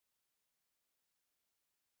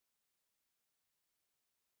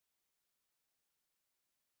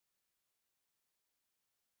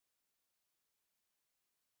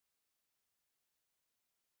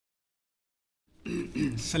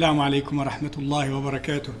السلام عليكم ورحمة الله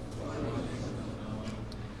وبركاته.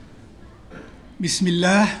 بسم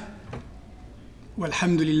الله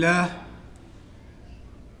والحمد لله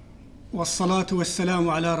والصلاة والسلام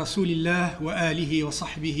على رسول الله وآله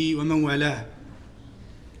وصحبه ومن والاه.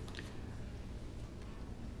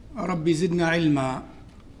 رب زدنا علما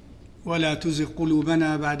ولا تزغ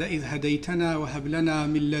قلوبنا بعد إذ هديتنا وهب لنا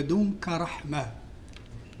من لدنك رحمة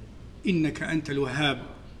إنك أنت الوهاب.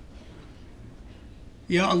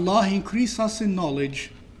 Ya Allah, increase us in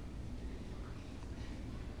knowledge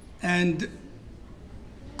and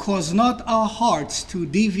cause not our hearts to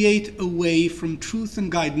deviate away from truth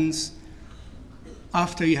and guidance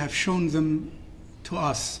after you have shown them to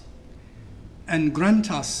us, and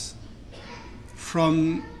grant us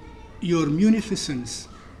from your munificence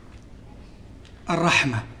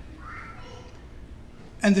Rahmah.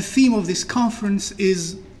 And the theme of this conference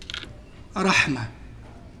is Rahmah.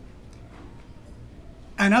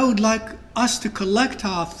 And I would like us to collect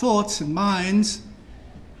our thoughts and minds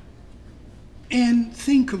and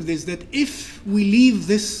think of this, that if we leave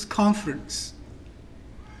this conference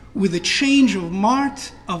with a change of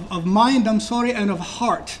mind, and of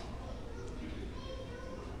heart,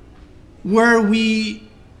 where we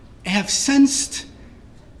have sensed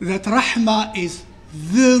that Rahmah is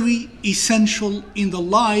very essential in the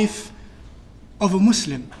life of a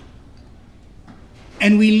Muslim,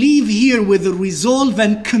 and we leave here with a resolve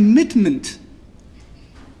and commitment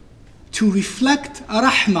to reflect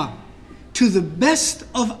Rahmah to the best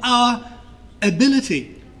of our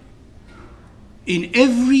ability in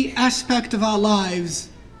every aspect of our lives,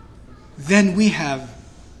 then we have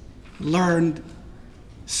learned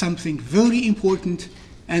something very important,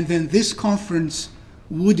 and then this conference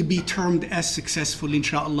would be termed as successful,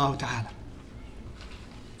 insha'Allah ta'ala.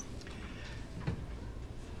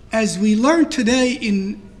 As we learned today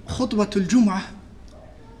in Khutbatul Jum'ah,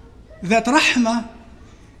 that Rahmah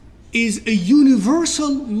is a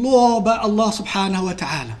universal law by Allah subhanahu wa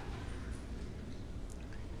ta'ala,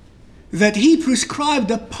 that He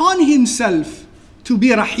prescribed upon Himself to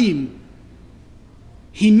be Rahim.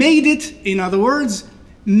 He made it, in other words,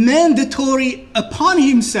 mandatory upon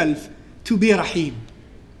Himself to be Rahim.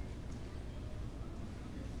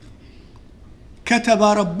 كتب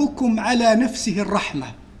ربكم على نفسه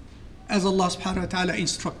الرحمة, as Allah subhanahu wa ta'ala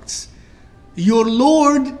instructs. Your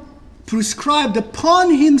Lord prescribed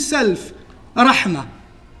upon Himself Rahmah,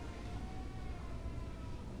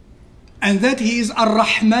 and that He is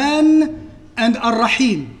Ar-Rahman and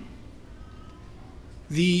Ar-Rahim,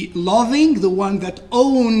 the loving, the one that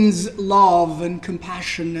owns love and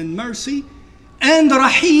compassion and mercy, and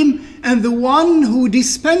Rahim, and the one who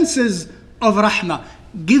dispenses of Rahmah,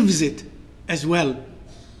 gives it as well.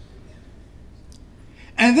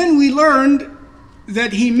 And then we learned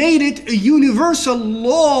that He made it a universal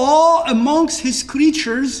law amongst His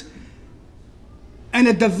creatures and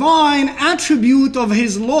a divine attribute of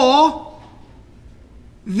His law,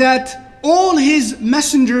 that all His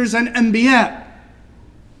messengers and anbiya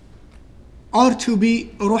are to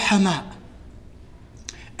be ruhama.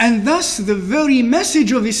 And thus the very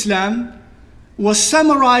message of Islam was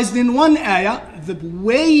summarized in one ayah, the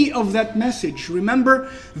way of that message. Remember,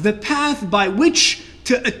 the path by which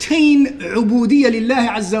to attain ubudiyya lillahi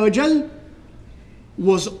azza wa jal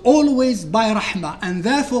was always by Rahmah. And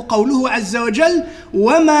therefore qawluhu azza wa jal,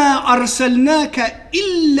 وَمَا أَرْسَلْنَاكَ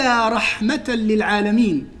إِلَّا رَحْمَةً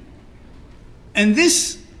لِلْعَالَمِينَ. And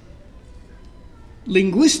this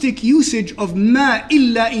linguistic usage of ma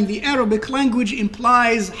illa in the Arabic language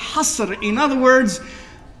implies hasr. In other words,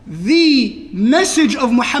 the message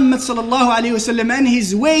of Muhammad sallallahu alayhi wasallam and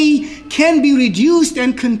his way can be reduced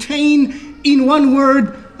and contained in one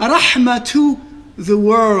word, Rahmah, to the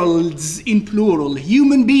worlds in plural.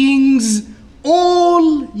 Human beings,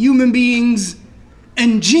 all human beings,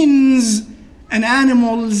 and jinns, and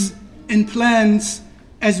animals, and plants,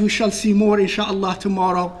 as we shall see more insha'Allah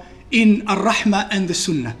tomorrow in Ar-Rahmah and the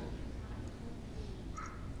Sunnah.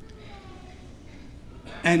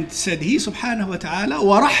 And said He subhanahu wa ta'ala,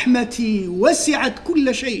 وَرَحْمَتِي وَسِعَتْ كُلَّ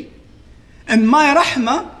شَيْءٍ. And my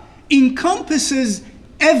Rahmah encompasses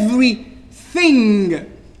everything.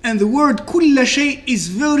 And the word كُلَّ شَيْء is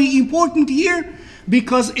very important here,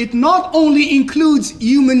 because it not only includes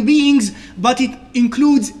human beings, but it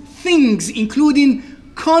includes things, including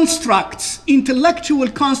constructs, intellectual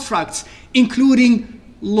constructs, including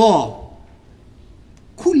law.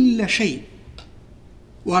 كُلَّ شَيْء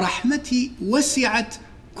وَرَحْمَتِي وَسِعَتْ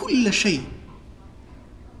كُلَّ شَيْءٍ.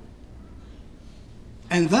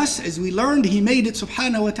 And thus, as we learned, He made it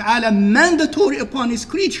subhanahu wa ta'ala mandatory upon His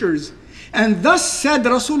creatures. And thus said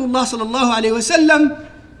Rasulullah sallallahu alayhi wa sallam,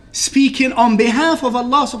 speaking on behalf of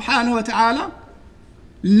Allah subhanahu wa ta'ala,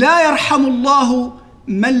 لا يرحم الله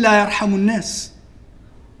من لا يرحم الناس.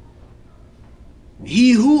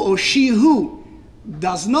 He who or she who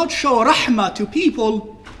does not show rahmah to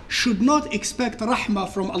people should not expect rahmah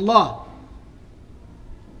from Allah.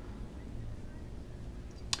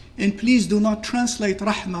 And please do not translate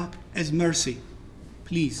rahmah as mercy.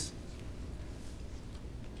 Please.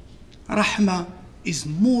 Rahmah is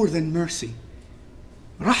more than mercy.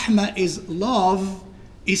 Rahmah is love,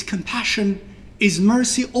 is compassion, is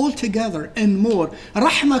mercy altogether and more.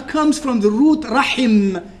 Rahmah comes from the root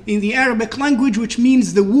rahim in the Arabic language, which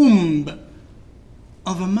means the womb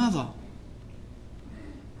of a mother.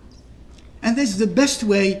 And that's the best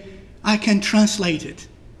way I can translate it.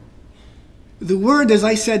 The word, as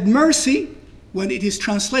I said, mercy, when it is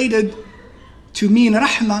translated to mean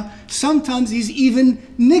rahmah, sometimes is even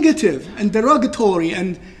negative and derogatory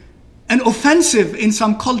and offensive in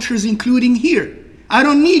some cultures, including here. I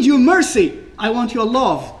don't need your mercy, I want your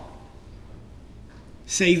love,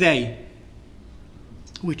 say they.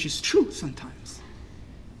 Which is true sometimes.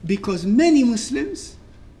 Because many Muslims,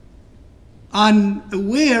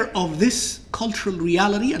 unaware of this cultural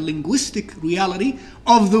reality and linguistic reality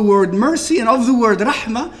of the word mercy and of the word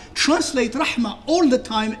rahmah, translate rahmah all the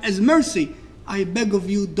time as mercy. I beg of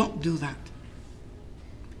you, don't do that.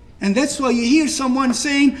 And that's why you hear someone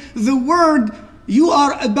saying, the word, you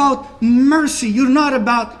are about mercy, you're not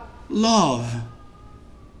about love.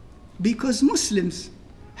 Because Muslims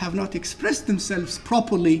have not expressed themselves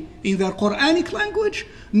properly in their Quranic language,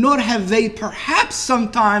 nor have they perhaps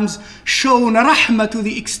sometimes shown rahmah to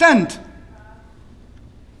the extent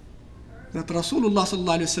that Rasulullah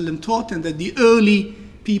sallallahu alaihi wasallam taught, and that the early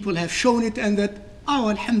people have shown it, and that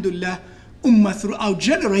our alhamdulillah ummah throughout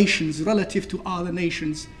generations relative to other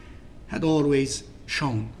nations had always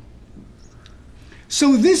shown.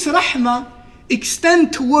 So this rahmah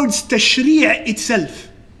extends towards tashri' itself.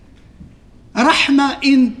 Rahmah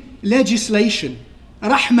in legislation,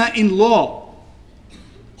 rahmah in law.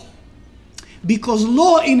 Because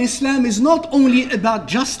law in Islam is not only about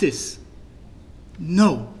justice.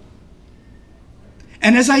 No.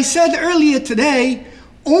 And as I said earlier today,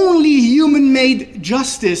 only human-made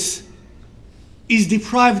justice is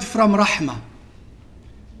deprived from rahmah.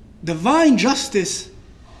 Divine justice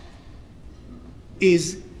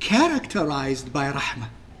is characterized by rahmah.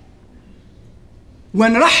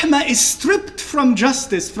 When rahmah is stripped from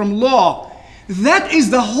justice, from law, that is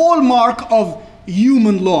the hallmark of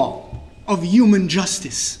human law, of human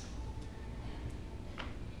justice.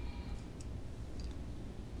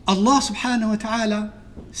 Allah subhanahu wa ta'ala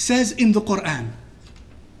says in the Qur'an,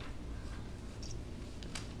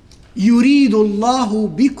 يُرِيدُ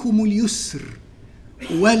اللَّهُ بِكُمُ الْيُسْرِ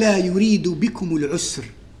وَلَا يُرِيدُ بِكُمُ الْعُسْرِ.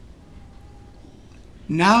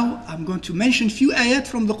 Now, I'm going to mention a few ayat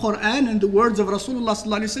from the Qur'an and the words of Rasulullah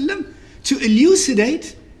sallallahu alaihi wasallam to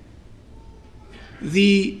elucidate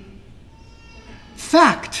the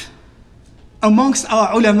fact amongst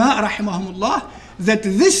our ulama, rahimahumullah, that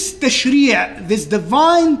this tashri', this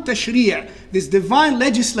divine tashri', this divine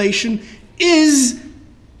legislation is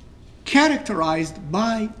characterized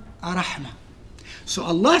by rahmah. So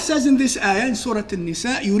Allah says in this ayah in Surah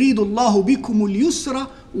An-Nisa, يُرِيدُ اللَّهُ بِكُمُ الْيُسْرَ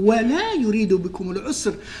وَلَا يُرِيدُ بِكُمُ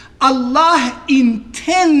الْعُسْرَ. Allah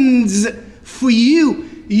intends for you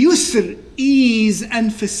yusr, ease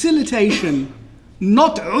and facilitation,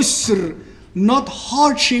 not usr, not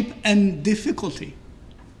hardship and difficulty.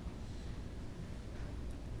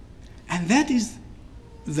 And that is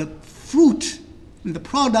the fruit, the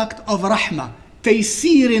product of rahmah.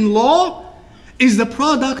 Taysir in law is the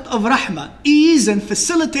product of rahmah. Ease and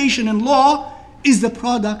facilitation in law is the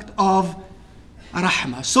product of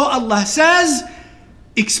rahmah. So Allah says,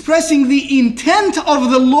 expressing the intent of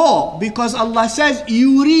the law, because Allah says,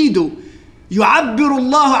 يريد يعبر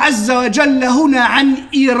الله عز وجل هنا عن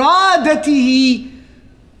إرادته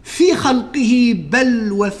في خلقه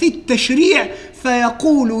بل وفي التشريع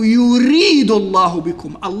فيقول يريد الله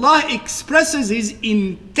بكم. Allah expresses His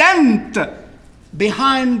intent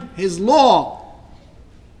behind His law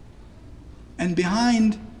and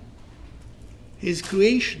behind His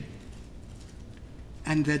creation.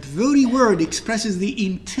 And that very word expresses the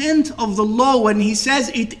intent of the law when He says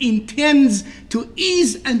it intends to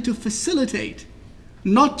ease and to facilitate,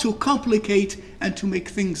 not to complicate and to make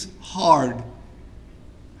things hard.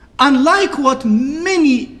 Unlike what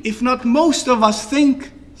many, if not most of us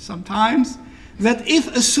think sometimes, that if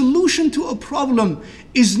a solution to a problem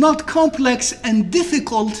is not complex and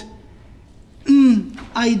difficult,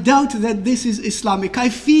 I doubt that this is Islamic. I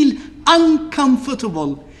feel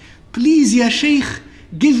uncomfortable. Please, Ya Shaykh,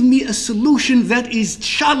 give me a solution that is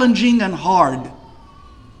challenging and hard,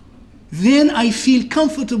 then I feel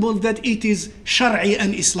comfortable that it is Shari'ah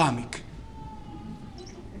and Islamic.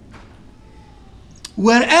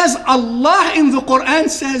 Whereas Allah in the Qur'an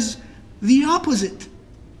says the opposite.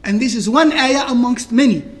 And this is one ayah amongst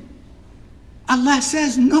many. Allah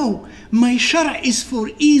says, no, my Shari'ah is for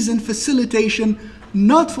ease and facilitation,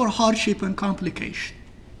 not for hardship and complication.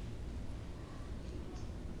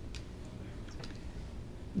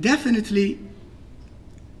 Definitely,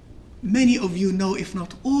 many of you know, if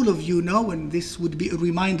not all of you know, and this would be a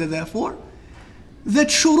reminder therefore, that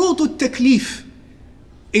shurut al-taklif,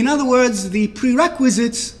 in other words, the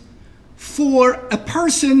prerequisites for a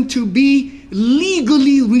person to be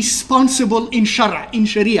legally responsible in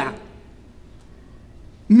Shari'ah.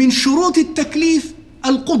 من شروط التكليف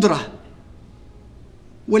القدرة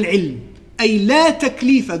والعلم. أي لا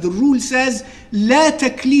تكليف, the rule says, لا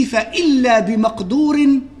تكليف إلا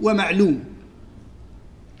بمقدور ومعلوم.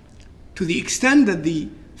 To the extent that the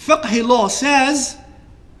fiqh law says,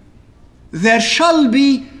 there shall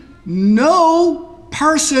be no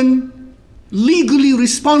person legally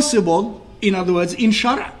responsible, in other words, in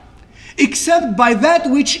Shari'ah, except by that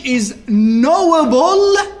which is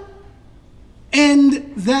knowable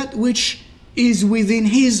and that which is within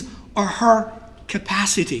his or her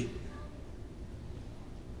capacity.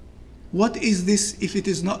 What is this if it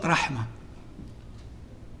is not Rahmah?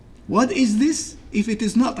 What is this if it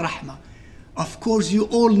is not Rahmah? Of course, you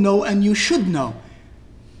all know, and you should know,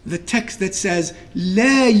 the text that says,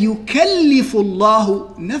 لا يكلف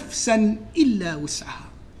الله نفسا إلا وسعها.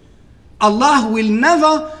 Allah will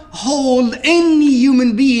never hold any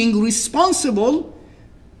human being responsible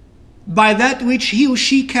by that which he or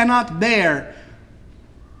she cannot bear.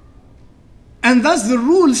 And thus the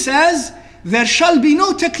rule says, there shall be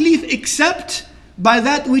no taklif except by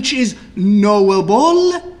that which is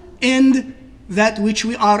knowable and that which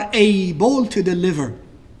we are able to deliver,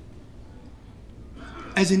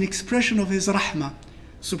 as an expression of his rahmah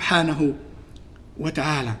subhanahu wa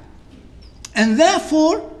ta'ala. And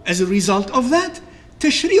therefore, as a result of that,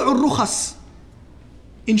 tashri'u rukhas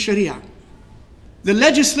in Sharia, the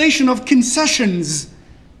legislation of concessions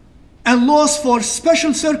and laws for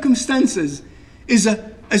special circumstances, is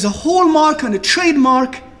a hallmark and a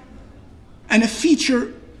trademark and a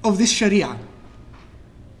feature of this Sharia.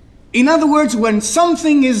 In other words, when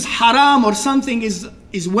something is haram or something is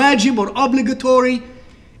wajib or obligatory,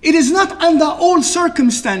 it is not under all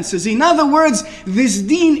circumstances. In other words, this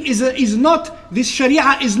deen is not, this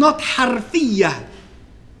Sharia is not harfiyah,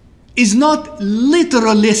 is not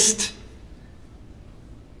literalist.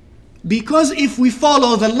 Because if we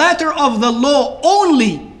follow the letter of the law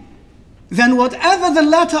only, then whatever the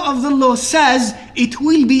letter of the law says, it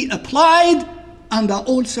will be applied under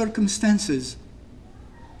all circumstances.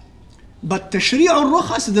 But tashri'u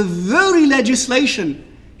al-rukhas, the very legislation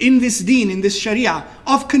in this deen, in this Sharia,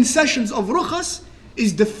 of concessions of rukhas,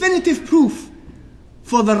 is definitive proof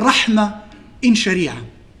for the rahmah in Sharia.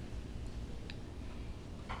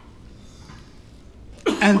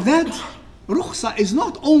 And that rukhsa is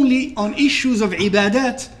not only on issues of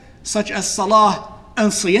ibadat, such as salah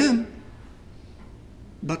and siyam,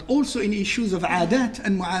 but also in issues of adat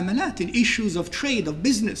and mu'amalat, in issues of trade, of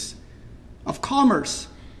business, of commerce,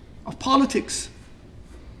 of politics,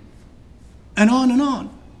 and on and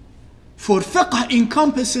on. For fiqh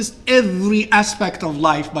encompasses every aspect of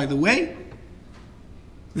life, by the way.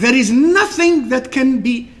 There is nothing that can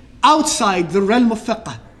be outside the realm of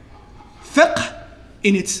fiqh. Fiqh,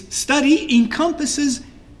 in its study, encompasses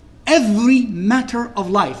every matter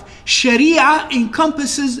of life. Sharia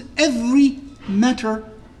encompasses every matter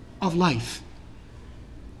of life.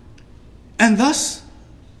 And thus,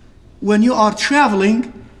 when you are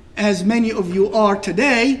traveling, as many of you are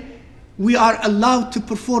today, we are allowed to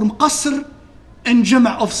perform qasr and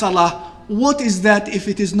jama' of salah. What is that if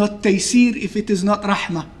it is not taysir, if it is not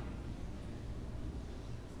rahmah?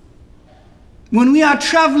 When we are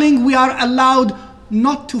traveling, we are allowed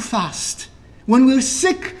not to fast. When we're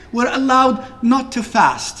sick, we're allowed not to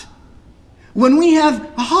fast. When we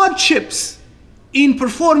have hardships in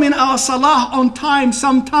performing our salah on time,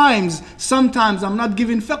 sometimes, I'm not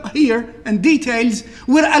giving fiqh here and details,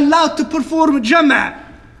 we're allowed to perform jama'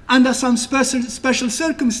 under some special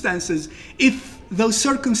circumstances, if those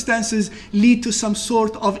circumstances lead to some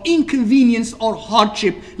sort of inconvenience or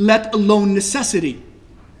hardship, let alone necessity.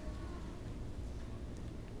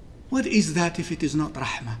 What is that if it is not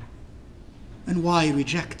rahmah? And why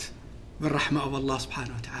reject the rahmah of Allah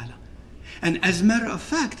subhanahu wa ta'ala? And as a matter of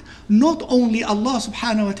fact, not only Allah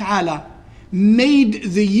subhanahu wa ta'ala made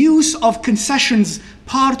the use of concessions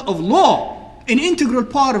part of law, an integral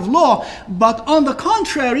part of law. But on the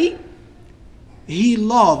contrary, he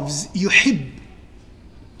loves, yuhib.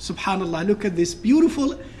 Subhanallah, look at this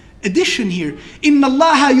beautiful addition here. Inna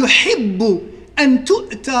Allah yuhibbu an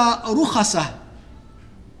tu'ta rukhasah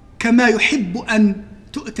kama yuhibbu an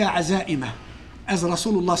tu'ta azaimah. As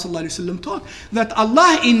Rasulullah sallallahu alaihi wasallam taught, that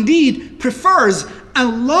Allah indeed prefers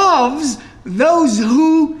and loves those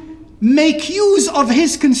who make use of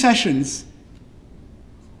his concessions,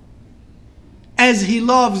 as he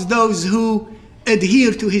loves those who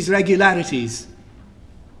adhere to his regularities,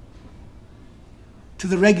 to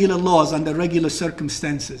the regular laws under regular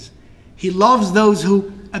circumstances. He loves those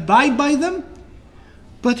who abide by them,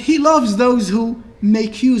 but he loves those who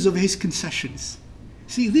make use of his concessions.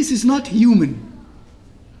 See, this is not human.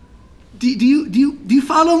 Do you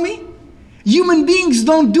follow me? Human beings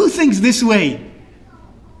don't do things this way.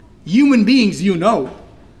 Human beings, you know,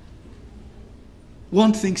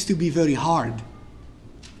 want things to be very hard.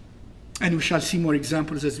 And we shall see more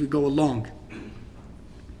examples as we go along.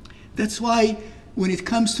 That's why when it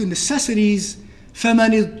comes to necessities,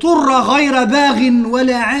 فَمَنِ اضْطُرَّ غَيْرَ بَاغٍ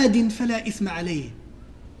وَلَا عَادٍ فَلَا إِثْمَ عَلَيْهِ.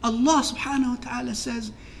 Allah subhanahu wa ta'ala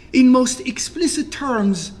says in most explicit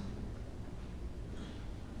terms,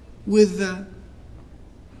 when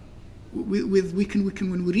we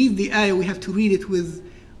read the ayah, we have to read it with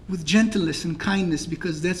gentleness and kindness,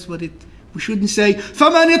 because that's what it, we shouldn't say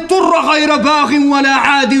فَمَنِ اضْطُرَّ غَيْرَ بَاغٍ وَلَا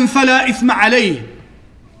عَادٍ فَلَا إِثْمَ عَلَيْهِ.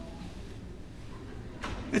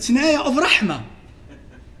 It's an ayah of rahmah.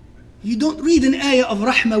 You don't read an ayah of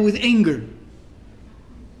rahmah with anger.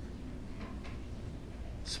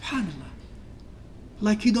 Subhanallah.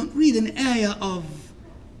 Like you don't read an ayah of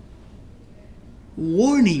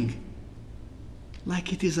warning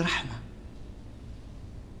like it is rahmah.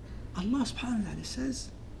 Allah subhanahu wa ta'ala says,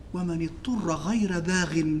 وَمَنِ اضْطُرَّ غَيْرَ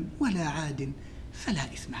بَاغٍ وَلَا عَادٍ فَلَا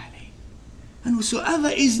إِثْمَ عَلَيْهِ. And whosoever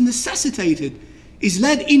is necessitated, is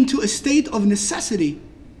led into a state of necessity,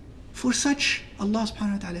 for such, Allah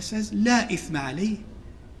subhanahu wa ta'ala says, لَا إِثْمَ عَلَيْهِ,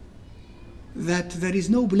 that there is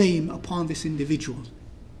no blame upon this individual.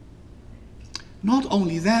 Not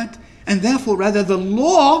only that, and therefore rather the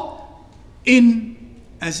law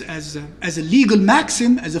as a legal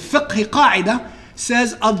maxim, as a fiqh qaida,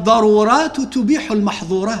 says الضرورات تبيح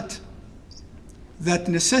المحظورات, that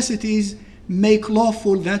necessities make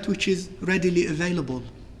lawful that which is readily available.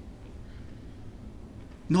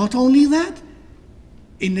 Not only that,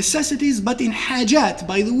 in necessities, but in hajat.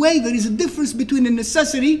 By the way, there is a difference between a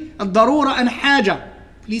necessity, al-darura, and haja.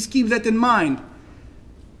 Please keep that in mind.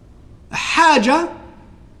 A haja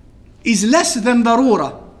is less than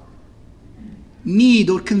darura, need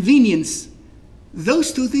or convenience.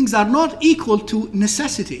 Those two things are not equal to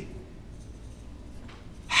necessity.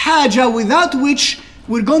 Haja, without which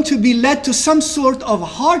we're going to be led to some sort of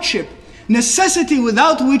hardship. Necessity,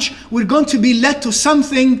 without which we're going to be led to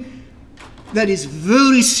something that is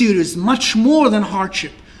very serious, much more than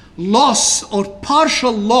hardship. Loss or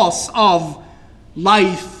partial loss of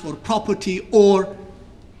life or property, or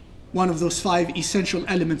one of those 5 essential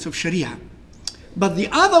elements of Shari'ah. But the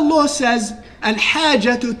other law says,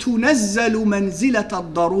 Al-hajatu tunazzalu manzilat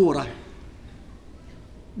al-darura.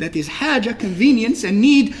 That is haja, convenience and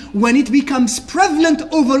need, when it becomes prevalent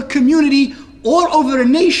over a community or over a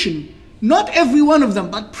nation. Not every one of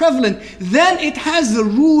them, but prevalent. Then it has the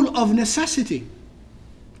rule of necessity.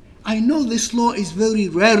 I know this law is very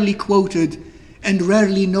rarely quoted and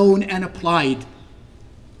rarely known and applied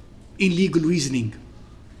in legal reasoning.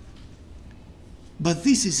 But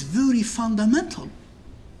this is very fundamental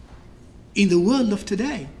in the world of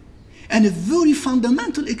today, and a very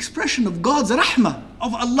fundamental expression of God's rahmah,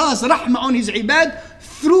 of Allah's rahmah on His ibad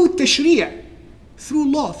through tashri'ah,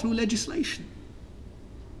 through law, through legislation.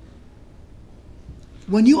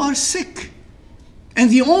 When you are sick, and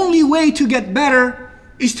the only way to get better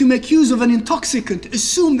is to make use of an intoxicant,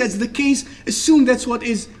 assume that's the case, assume that's what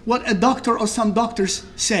a doctor or some doctors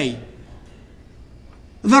say.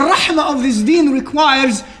 The rahmah of this deen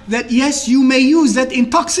requires that yes, you may use that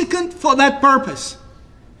intoxicant for that purpose.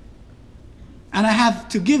 And I have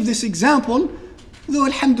to give this example, though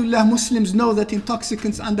alhamdulillah Muslims know that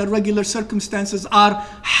intoxicants under regular circumstances are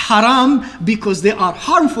haram because they are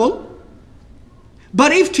harmful.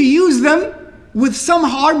 But if to use them with some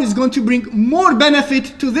harm is going to bring more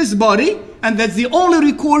benefit to this body, and that's the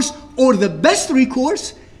only recourse or the best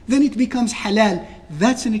recourse, then it becomes halal.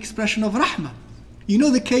 That's an expression of rahmah. You know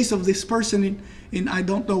the case of this person in I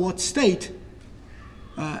don't know what state,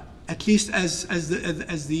 at least as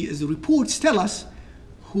the reports tell us,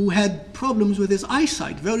 who had problems with his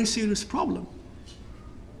eyesight, very serious problem.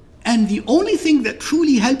 And the only thing that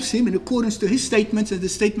truly helps him, in accordance to his statements and the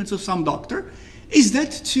statements of some doctor, is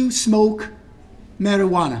that to smoke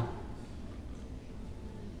marijuana.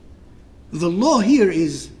 The law here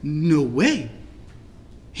is no way.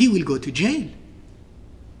 He will go to jail.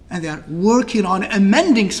 And they are working on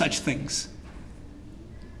amending such things.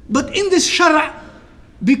 But in this Shari'ah,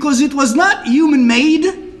 because it was not human made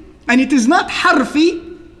and it is not harfi,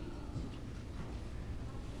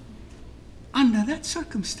 under that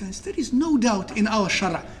circumstance, there is no doubt in our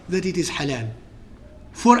Shari'ah that it is halal.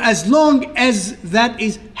 For as long as that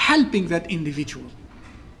is helping that individual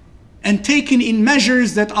and taken in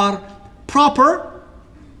measures that are proper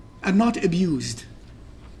and not abused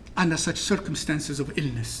under such circumstances of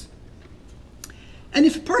illness. And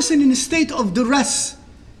if a person in a state of duress,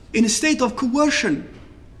 in a state of coercion,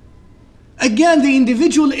 again the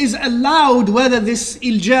individual is allowed, whether this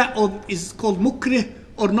ilja or is called mukrih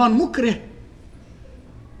or non-mukrih,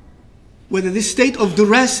 whether this state of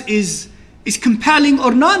duress is compelling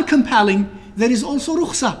or non-compelling, there is also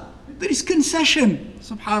rukhsa, there is concession,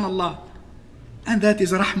 subhanallah. And that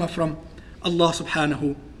is rahmah from Allah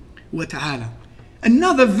subhanahu wa ta'ala.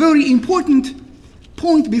 Another very important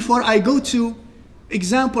point before I go to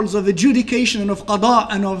examples of adjudication and of qada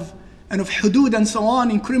and of hudud and so on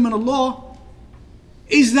in criminal law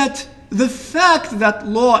is that the fact that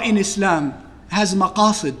law in Islam has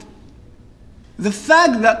maqasid, the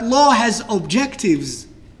fact that law has objectives.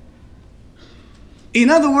 In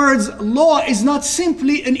other words, law is not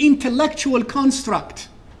simply an intellectual construct,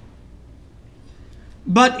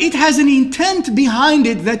 but it has an intent behind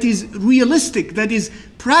it that is realistic, that is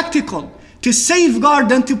practical, to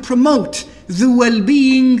safeguard and to promote the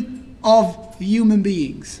well-being of human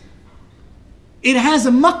beings. It has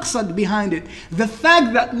a maqsad behind it. The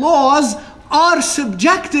fact that laws are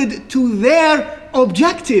subjected to their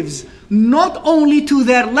objectives, not only to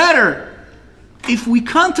their letter. If we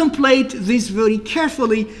contemplate this very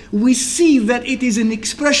carefully, we see that it is an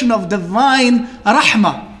expression of divine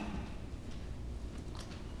rahmah.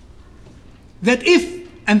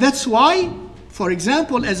 And that's why, for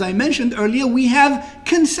example, as I mentioned earlier, we have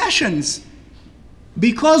concessions.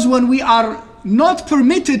 Because when we are not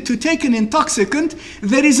permitted to take an intoxicant,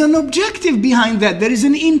 there is an objective behind that. There is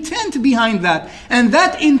an intent behind that. And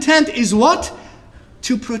that intent is what?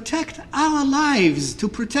 To protect our lives, to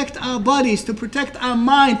protect our bodies, to protect our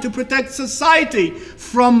mind, to protect society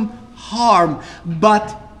from harm.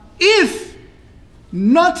 But if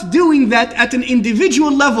not doing that at an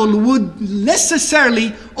individual level would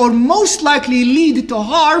necessarily or most likely lead to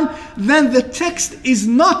harm, then the text is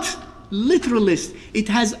not literalist. It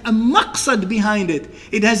has a maqsad behind it.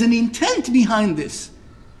 It has an intent behind this.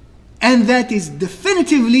 And that is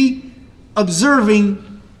definitively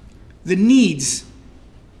observing the needs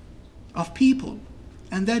of people.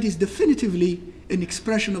 And that is definitively an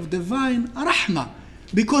expression of divine rahmah.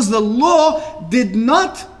 Because the law did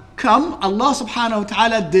not come, Allah subhanahu wa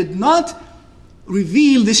ta'ala did not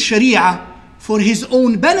reveal this Shari'ah for His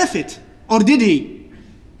own benefit. Or did He?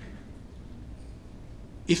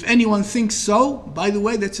 If anyone thinks so, by the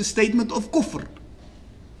way, that's a statement of kufr.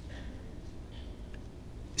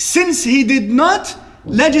 Since He did not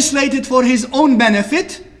legislate it for His own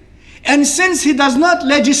benefit, and since He does not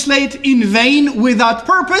legislate in vain without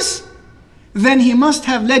purpose, then He must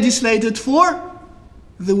have legislated for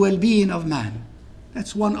the well-being of man.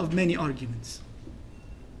 That's one of many arguments.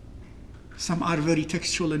 Some are very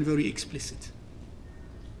textual and very explicit.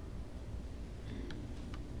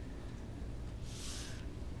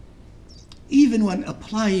 Even when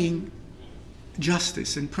applying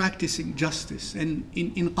justice and practicing justice and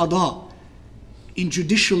in qada, in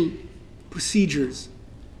judicial procedures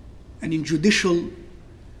and in judicial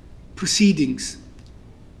proceedings,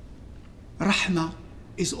 rahmah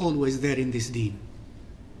is always there in this deen.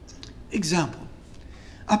 Example,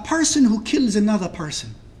 a person who kills another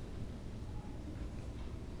person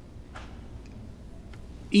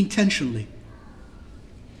intentionally,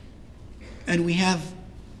 and we have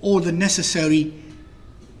all the necessary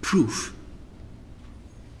proof.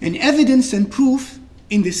 And evidence and proof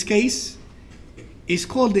in this case is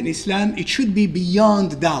called in Islam, it should be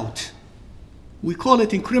beyond doubt. We call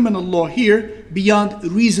it in criminal law here, beyond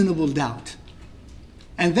reasonable doubt.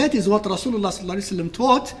 And that is what Rasulullah ﷺ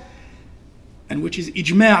taught, and which is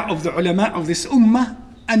ijma' of the ulama of this ummah,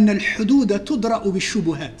 أن الحدود تدرأ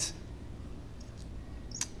بالشبهات.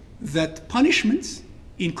 That punishments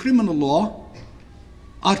in criminal law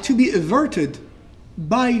are to be averted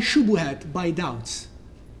by shubuhat, by doubts.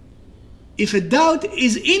 If a doubt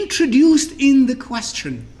is introduced in the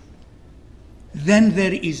question, then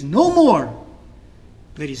there is no more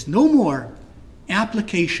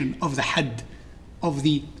application of the hadd, of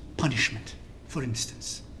the punishment, for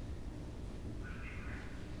instance.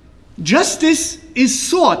 Justice is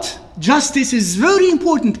sought. Justice is very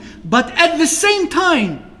important. But at the same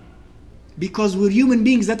time, because we're human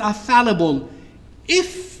beings that are fallible,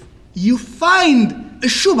 if you find a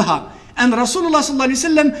shubha, and Rasulullah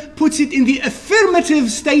ﷺ puts it in the affirmative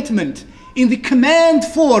statement, in the command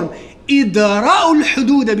form, إِدْرَاءُ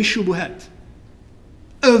الْحُدُودَ بِالشُّبُهَاتِ,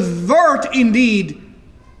 avert indeed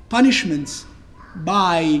punishments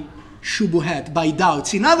by shubuhat, by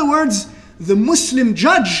doubts. In other words, the Muslim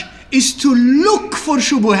judge is to look for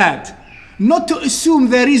shubuhat, not to assume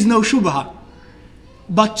there is no shubha,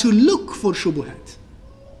 but to look for shubuhat.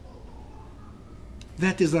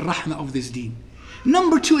 That is the rahmah of this deen.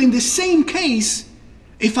 Number two, in the same case,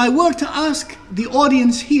 if I were to ask the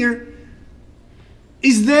audience here,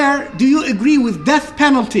 do you agree with death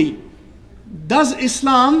penalty? Does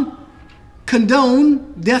Islam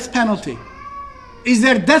condone death penalty? Is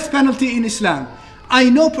there death penalty in Islam? I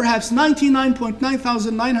know perhaps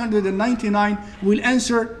 99.9999 will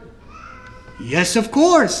answer, yes, of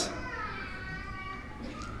course.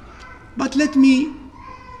 But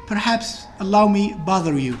allow me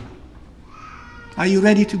bother you. Are you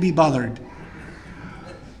ready to be bothered?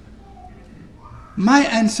 My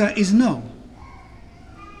answer is no.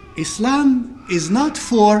 Islam is not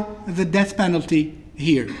for the death penalty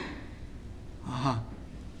here.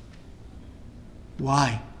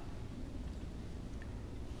 Why?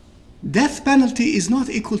 Death penalty is not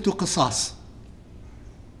equal to qisas.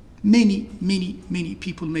 Many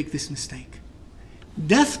people make this mistake.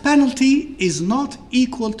 Death penalty is not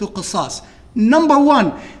equal to qisas. Number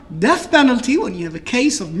one, death penalty, when you have a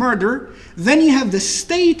case of murder, then you have the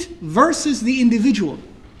state versus the individual,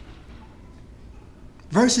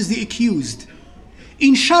 versus the accused.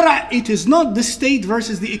 In Shari'ah, it is not the state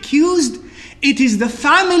versus the accused, it is the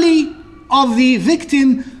family of the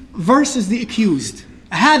victim versus the accused.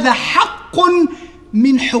 هذا حق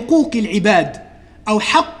من حقوق العباد، أو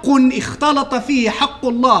حق اختلط فيه حق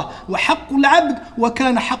الله وحق العبد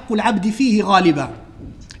وكان حق العبد فيه غالبا.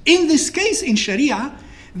 In this case, in Sharia,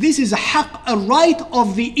 this is a right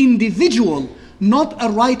of the individual, not a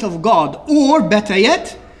right of God. Or better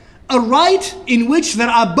yet, a right in which there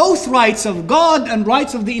are both rights of God and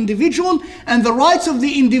rights of the individual, and the rights of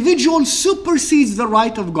the individual supersedes the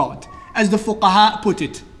right of God, as the fuqaha put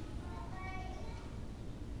it.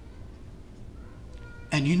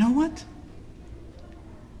 And you know what?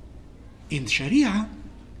 In Sharia,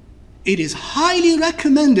 it is highly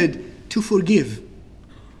recommended to forgive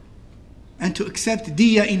and to accept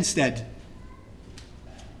diya instead.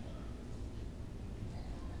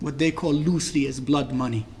 What they call loosely as blood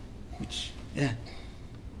money, which,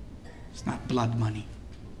 it's not blood money.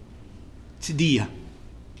 It's diya.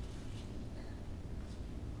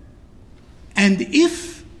 And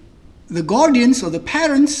if the guardians or the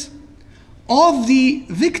parents of the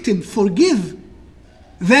victim forgive,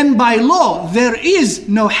 then by law there is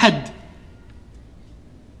no had.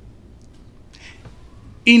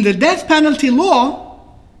 In the death penalty law,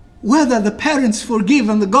 whether the parents forgive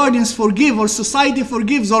and the guardians forgive or society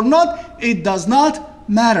forgives or not, it does not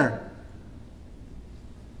matter.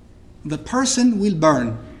 The person will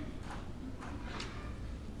burn.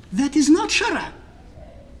 That is not Shari'ah.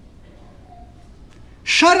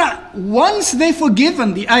 Shari'ah, once they forgive,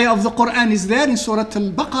 and the ayah of the Qur'an is there in Surah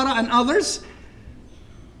Al-Baqarah and others,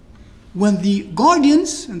 when the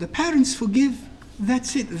guardians and the parents forgive,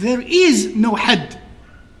 that's it. There is no had.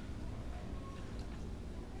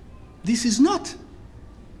 This is not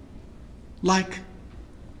like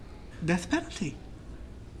death penalty.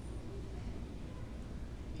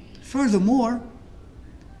 Furthermore,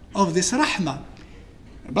 of this rahmah.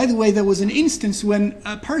 By the way, there was an instance when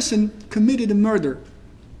a person committed a murder,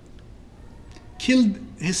 killed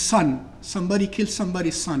his son. Somebody killed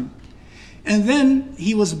somebody's son. And then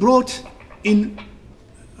he was brought in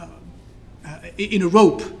a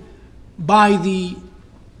rope by the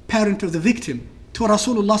parent of the victim to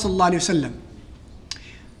Rasulullah sallallahu alaihi wasallam.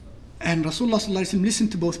 And Rasulullah sallallahu alaihi wasallam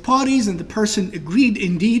listened to both parties, and the person agreed,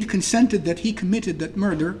 indeed, consented that he committed that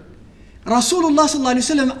murder. Rasulullah sallallahu alaihi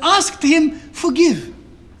wasallam asked him, forgive.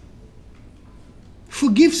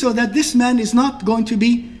 Forgive so that this man is not going to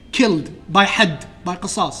be killed by had, by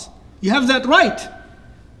qisas. You have that right.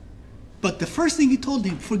 But the first thing he told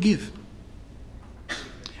him, forgive.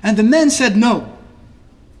 And the man said no.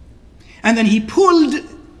 And then he pulled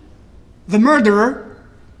the murderer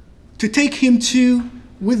to take him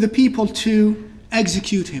with the people to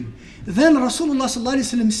execute him. Then Rasulullah sallallahu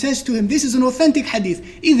alaihi wasallam says to him, this is an authentic hadith,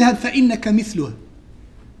 اذهب فإنك مثله.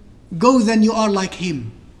 Go, then you are like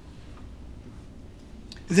him.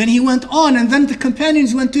 Then he went on, and then the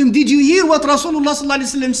companions went to him, did you hear what Rasulullah sallallahu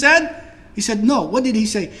alaihi wasallam said? He said, no. What did he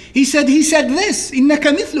say? He said this, إِنَّكَ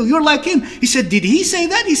مِثْلُ, you're like him. He said, did he say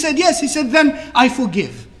that? He said, yes. He said, then I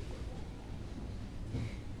forgive.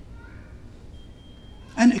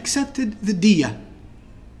 And accepted the diya.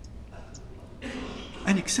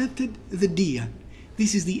 And accepted the diya.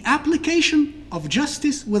 This is the application of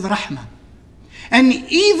justice with rahmah. And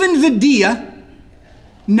even the diya,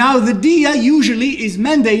 now the diya usually is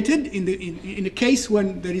mandated in a case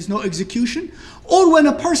when there is no execution, or when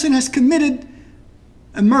a person has committed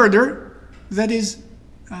a murder that is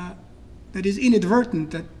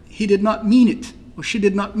inadvertent, that he did not mean it, or she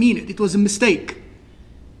did not mean it, it was a mistake.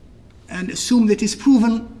 And assume that is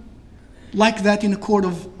proven like that in a court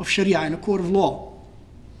of Shari'ah, in a court of law.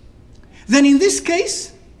 Then in this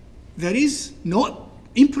case, there is no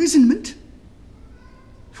imprisonment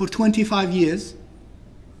for 25 years,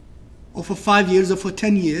 or for 5 years, or for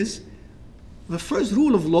 10 years. The first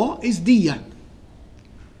rule of law is diya,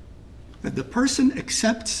 that the person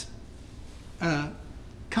accepts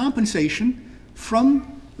compensation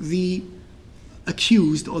from the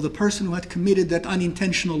accused, or the person who had committed that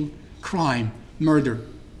unintentional crime, murder.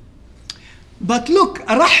 But look,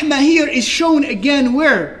 rahmah here is shown again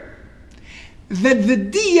where? That the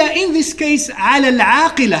diya in this case, ala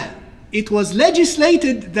al-aqilah, it was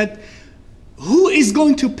legislated that who is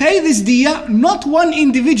going to pay this diya? Not one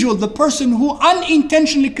individual, the person who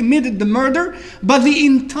unintentionally committed the murder, but the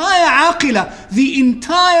entire aqilah, the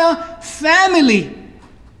entire family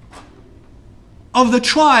of the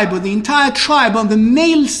tribe, or the entire tribe on the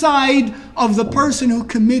male side of the person who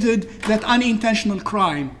committed that unintentional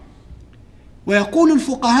crime. ويقول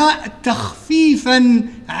الفقهاء تخفيفا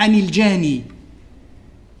عن الجاني,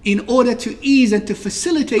 in order to ease and to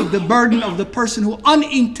facilitate the burden of the person who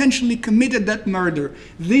unintentionally committed that murder.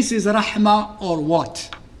 This is rahmah or what?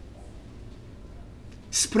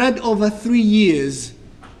 Spread over 3 years,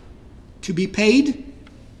 to be paid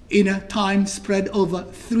in a time spread over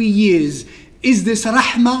 3 years. Is this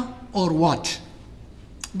rahmah or what?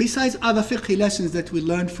 Besides other fiqh lessons that we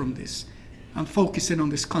learned from this, I'm focusing on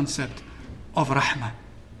this concept of rahmah.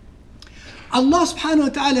 Allah subhanahu wa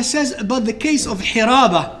ta'ala says about the case of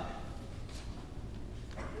hiraba,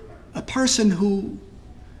 a person who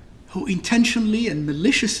intentionally and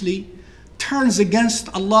maliciously turns against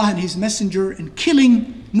Allah and His Messenger, and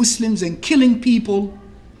killing Muslims and killing people.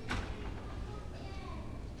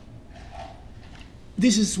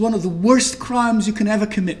 This is one of the worst crimes you can ever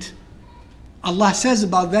commit. Allah says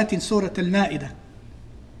about that in Surah Al-Ma'idah.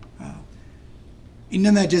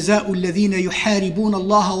 إنما جزاء الذين يحاربون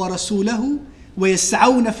الله ورسوله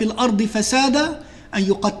ويسعون في الأرض فسادا أن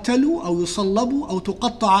يقتلوا أو يصلبوا أو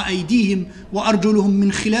تقطع أيديهم وأرجلهم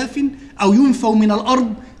من خلاف أو ينفوا من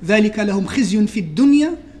الأرض ذلك لهم خزي في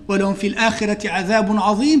الدنيا ولهم في الآخرة عذاب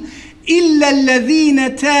عظيم إلا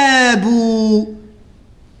الذين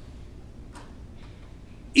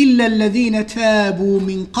تابوا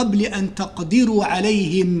من قبل أن تقدروا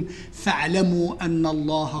عليهم فاعلموا أن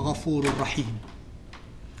الله غفور رحيم.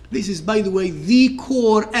 This is, by the way, the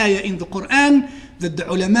core ayah in the Qur'an that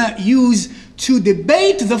the ulama use to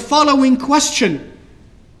debate the following question,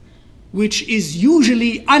 which is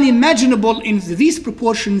usually unimaginable in these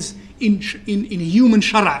proportions in human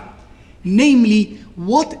shara'. Namely,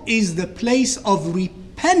 what is the place of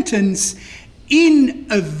repentance in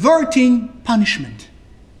averting punishment?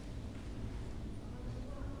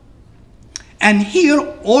 And here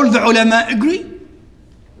all the ulama agree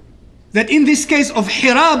that in this case of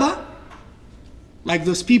hiraba, like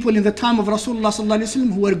those people in the time of Rasulullah sallallahu alaihi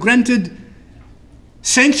wasallam who were granted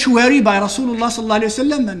sanctuary by Rasulullah sallallahu alaihi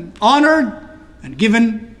wasallam and honored and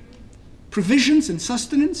given provisions and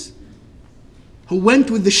sustenance, who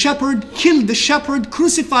went with the shepherd, killed the shepherd,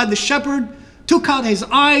 crucified the shepherd, took out his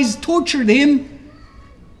eyes, tortured him,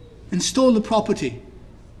 and stole the property.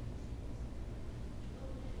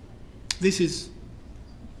 This is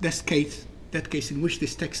that case in which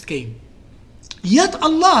this text came. Yet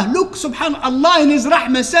Allah, look, subhanAllah, Allah in His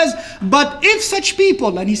rahmah says, but if such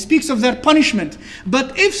people, and He speaks of their punishment,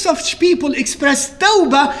 but if such people express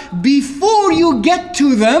tawbah before you get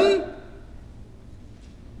to them,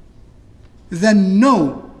 then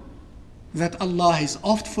know that Allah is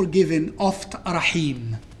oft forgiving, oft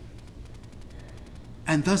rahim.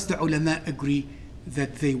 And thus the ulama agree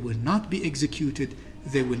that they will not be executed,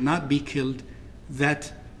 they will not be killed,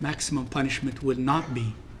 that maximum punishment will not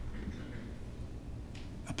be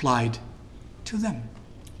applied to them.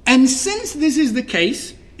 And since this is the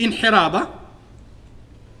case in hiraba,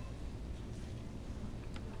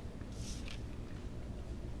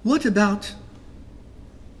 what about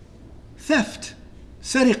theft,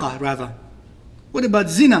 sariqah rather? What about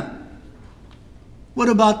zina? What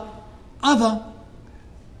about other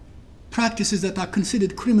practices that are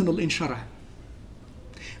considered criminal in Shari'ah?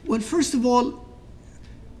 Well, first of all,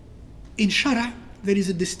 in Shari'ah, there is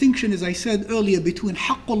a distinction, as I said earlier, between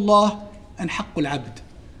Haqqullah and Haqqul Abd.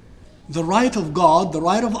 The right of God, the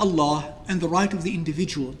right of Allah, and the right of the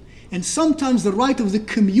individual. And sometimes the right of the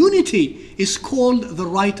community is called the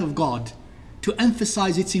right of God, to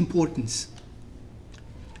emphasize its importance.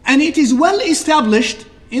 And it is well established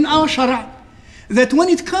in our Shari'ah that when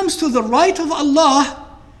it comes to the right of Allah,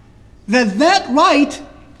 that right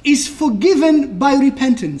is forgiven by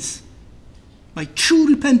repentance, by true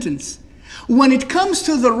repentance. When it comes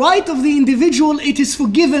to the right of the individual, it is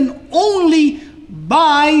forgiven only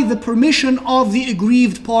by the permission of the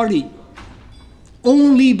aggrieved party.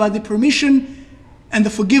 Only by the permission and the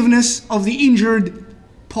forgiveness of the injured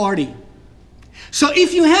party. So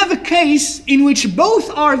if you have a case in which both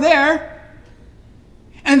are there,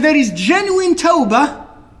 and there is genuine tawbah,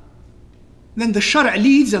 then the Shari'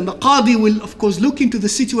 leads, and the Qadi will of course look into the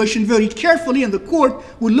situation very carefully, and the court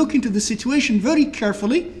will look into the situation very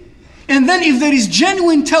carefully. And then if there is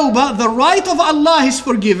genuine tawbah, the right of Allah is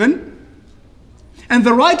forgiven, and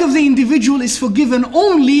the right of the individual is forgiven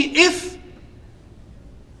only if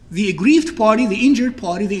the aggrieved party, the injured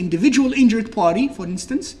party, the individual injured party, for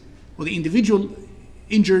instance, or the individual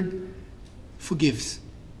injured forgives.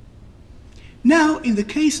 Now, in the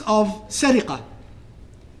case of Sari'ah,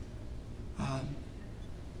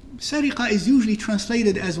 Sari'ah is usually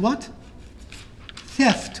translated as what?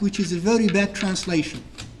 Theft, which is a very bad translation.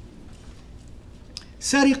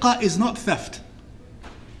 Sari'ah is not theft.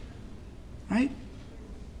 Right?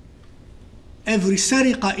 Every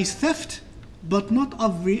Sari'ah is theft, but not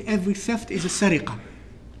every theft is a Sari'ah.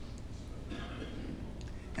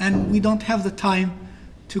 And we don't have the time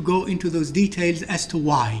to go into those details as to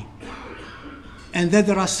why. And that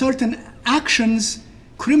there are certain actions,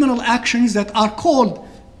 criminal actions, that are called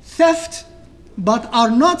theft, but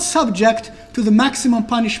are not subject to the maximum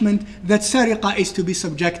punishment that Sari'ah is to be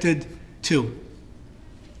subjected to.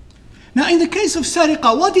 Now, in the case of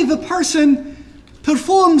Sari'ah, what if a person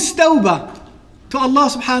performs tawbah to Allah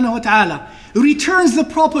subhanahu wa ta'ala, returns the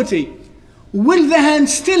property? Will the hand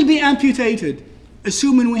still be amputated,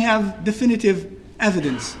 assuming we have definitive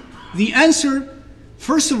evidence? The answer,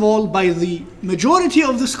 first of all, by the majority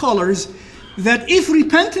of the scholars, that if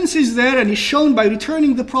repentance is there and is shown by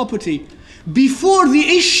returning the property before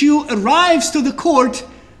the issue arrives to the court,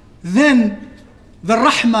 then the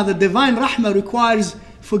Rahmah, the divine Rahmah, requires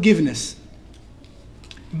forgiveness.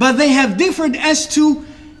 But they have differed as to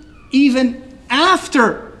even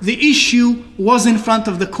after the issue was in front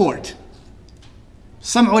of the court.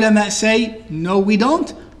 Some ulama say, no, we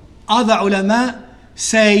don't. Other ulama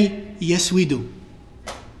say, yes, we do.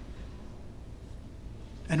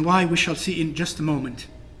 And why, we shall see in just a moment.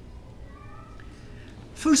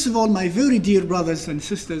 First of all, my very dear brothers and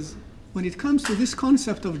sisters, when it comes to this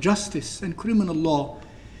concept of justice and criminal law,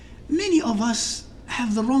 many of us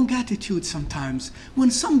have the wrong attitude sometimes. When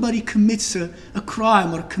somebody commits a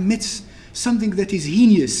crime or commits something that is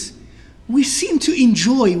heinous, we seem to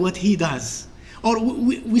enjoy what he does. Or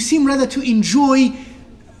we seem rather to enjoy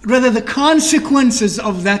the consequences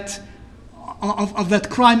of that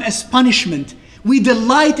crime as punishment. We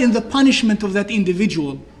delight in the punishment of that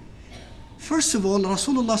individual. First of all,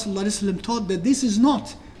 Rasulullah sallallahu alaihi wasallam taught that this is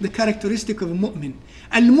not the characteristic of a mu'min.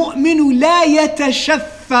 Al-mu'minu la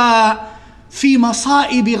yatashaffa fi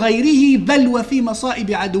masa'ib ghayrihi bal wa fi masa'ib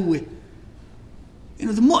aduwwih.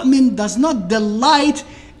 The mu'min does not delight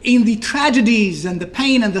in the tragedies and the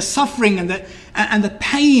pain and the suffering and the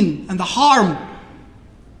pain and the harm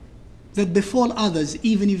that befall others,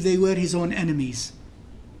 even if they were his own enemies.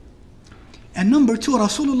 And number two,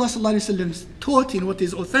 Rasulullah sallallahu alaihi wasallam taught in what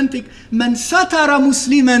is authentic, "Man satara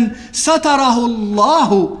musliman satarahu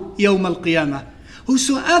Allahu yawm al-qiyamah."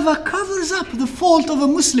 Whosoever covers up the fault of a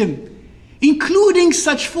Muslim, including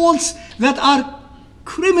such faults that are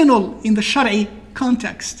criminal in the Shari'i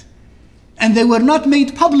context, and they were not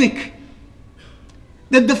made public,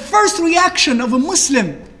 that the first reaction of a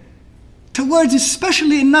Muslim towards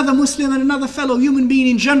especially another Muslim and another fellow human being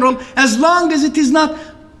in general, as long as it is not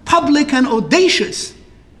public and audacious,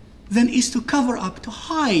 then is to cover up, to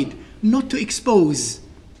hide, not to expose.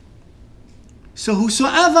 So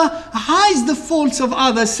whosoever hides the faults of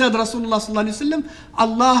others, said Rasulullah sallallahu alaihi wasallam,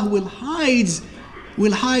 Allah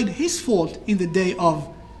will hide his fault in the day of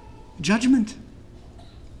judgment.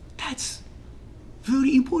 That's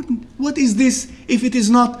very important. What is this if it is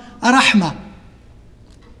not a rahmah?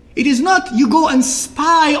 It is not you go and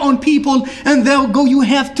spy on people and you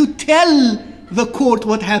have to tell the court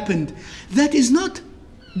what happened. That is not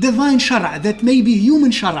divine shara', that may be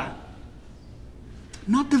human shara'.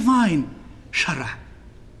 not divine Shari'ah.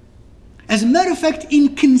 As a matter of fact,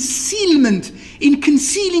 in concealment, in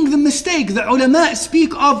concealing the mistake, the ulama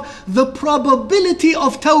speak of the probability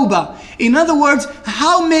of tawbah. In other words,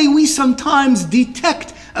 how may we sometimes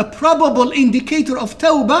detect a probable indicator of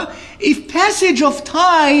tawbah if passage of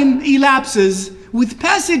time elapses, with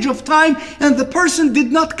passage of time, and the person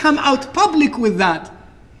did not come out public with that,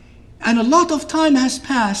 and a lot of time has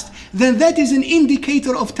passed, then that is an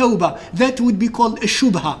indicator of tawbah. That would be called a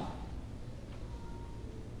shubha.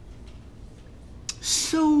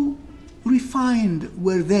 So refined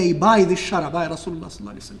were they by the Shari'ah, by Rasulullah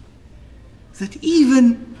sallallahu alaihi wasallam, that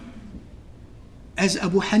even as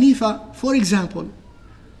Abu Hanifa, for example,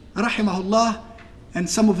 rahimahullah, and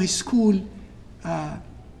some of his school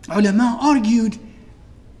ulama argued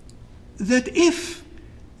that if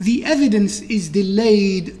the evidence is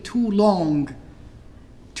delayed too long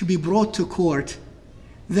to be brought to court,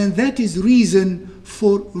 then that is reason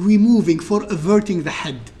for removing, for averting the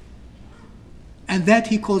had. And that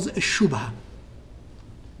he calls a shubha.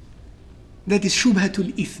 That is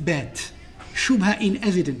shubhatul ithbat, shubha in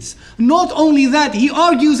evidence. Not only that, he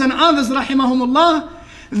argues, and others rahimahumullah,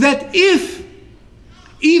 that if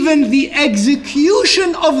even the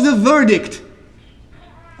execution of the verdict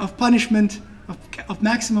of punishment, of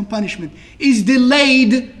maximum punishment, is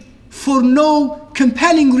delayed for no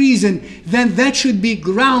compelling reason, then that should be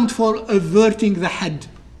ground for averting the had.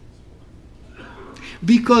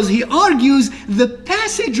 Because he argues the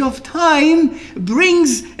passage of time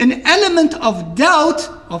brings an element of doubt,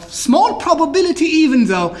 of small probability even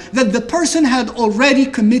though, that the person had already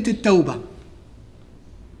committed tawbah.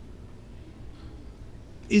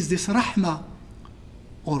 Is this rahmah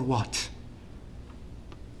or what?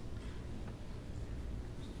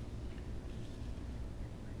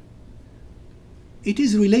 It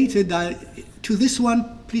is related to this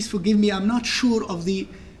one. Please forgive me, I'm not sure of the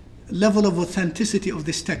level of authenticity of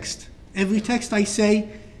this text. Every text I say,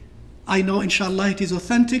 I know inshallah it is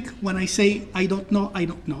authentic. When I say I don't know, I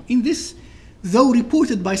don't know. In this, though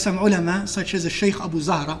reported by some ulama, such as the Shaykh Abu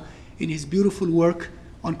Zahra in his beautiful work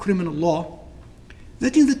on criminal law,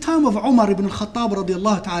 that in the time of Umar ibn al-Khattab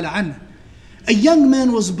radiallahu ta'ala anhu, a young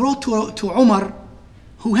man was brought to Umar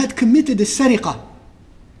who had committed a Sari'ah.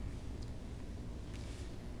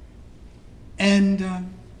 And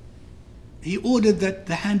he ordered that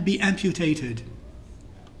the hand be amputated.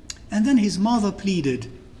 And then his mother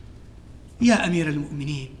pleaded, Ya Amir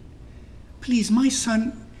al-Mu'mineen, please, my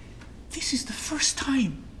son, this is the first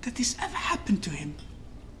time that this ever happened to him.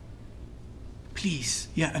 Please,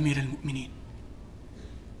 Ya Amir al-Mu'mineen.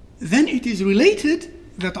 Then it is related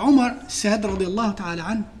that Umar said, radiallahu ta'ala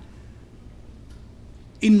anhu,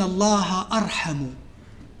 Inna Allah arhamu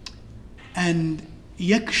and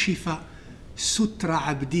yakshifa sutra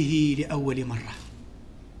abdihi li awwali marra.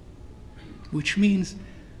 Which means,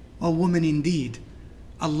 O woman, indeed,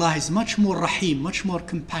 Allah is much more rahim, much more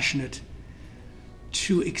compassionate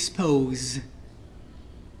to expose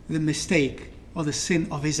the mistake or the sin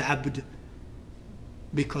of his abd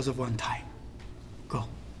because of one time. Go.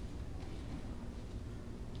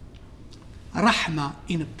 Rahmah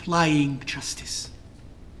in applying justice.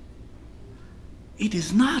 It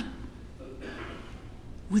is not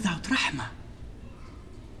without rahmah.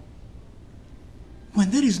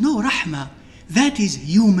 When there is no rahmah, that is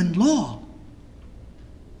human law.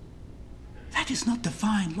 That is not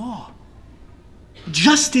divine law.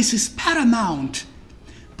 Justice is paramount,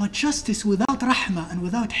 but justice without rahmah and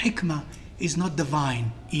without hikmah is not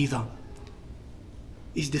divine either.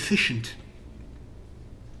 Is deficient.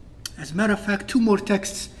 As a matter of fact, 2 more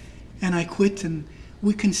texts and I quit, and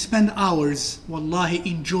we can spend hours, wallahi,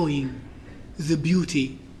 enjoying the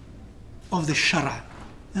beauty of the Shari'ah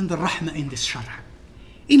and the rahmah in this Shari'ah.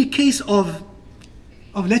 In a case of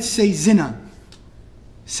let's say zina,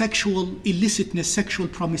 sexual illicitness, sexual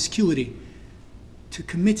promiscuity, to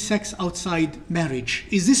commit sex outside marriage,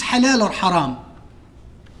 is this halal or haram?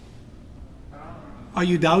 Are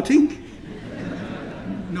you doubting?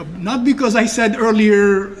 No, not because I said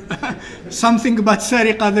earlier something about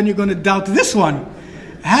Sari'ah, then you're going to doubt this one.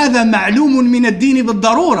 هذا معلوم من الدين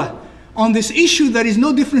بالضرورة. On this issue, there is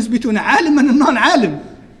no difference between a alim and a non-alim.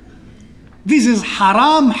 This is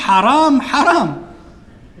haram, haram, haram.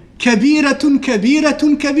 Kabiratun,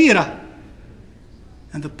 kabiratun, kabira.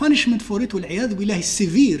 And the punishment for it, wal-'iyadhu billah, is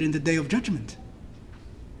severe in the Day of Judgment.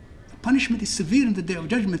 The punishment is severe in the Day of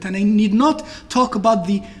Judgment. And I need not talk about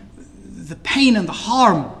the pain and the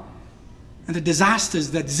harm and the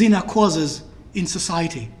disasters that zina causes in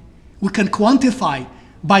society. We can quantify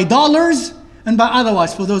by dollars and by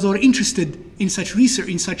otherwise, for those who are interested in such research,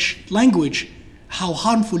 in such language, how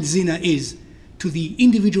harmful zina is to the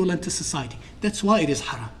individual and to society. That's why it is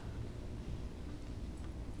haram.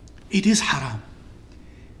 It is haram.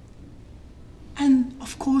 And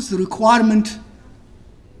of course, the requirement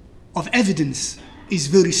of evidence is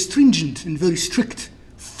very stringent and very strict.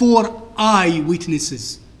 4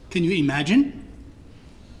 eyewitnesses. Can you imagine?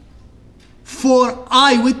 4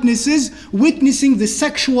 eyewitnesses witnessing the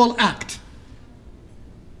sexual act.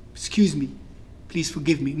 Excuse me, please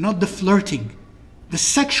forgive me, not the flirting, the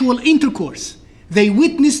sexual intercourse. They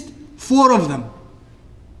witnessed 4 of them.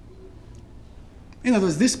 In other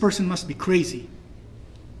words, this person must be crazy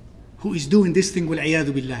who is doing this thing,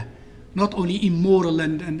 wal-'iyadhu billah. Not only immoral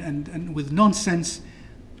and with nonsense,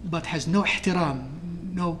 but has no ihtiram,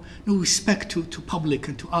 no respect to public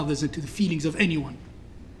and to others and to the feelings of anyone.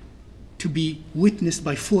 To be witnessed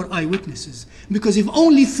by 4 eyewitnesses. Because if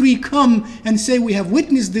only 3 come and say, we have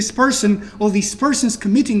witnessed this person or these persons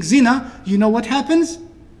committing zina, you know what happens?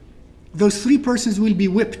 Those 3 persons will be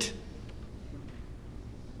whipped.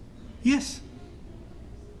 Yes.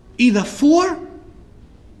 Either 4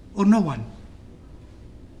 or no one.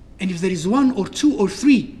 And if there is 1 or 2 or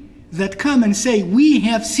 3 that come and say, we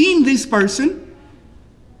have seen this person,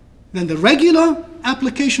 then the regular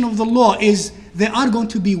application of the law is they are going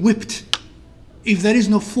to be whipped if there is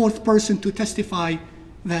no 4th person to testify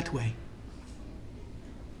that way.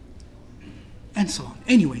 And so on.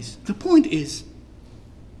 Anyways, the point is,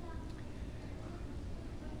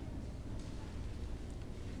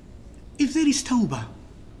 if there is tawbah,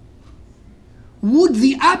 would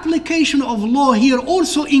the application of law here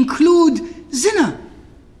also include zina?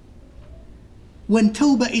 When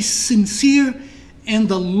tawbah is sincere and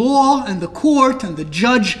the law and the court and the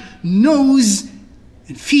judge knows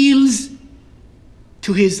and feels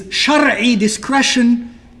to his Shari'i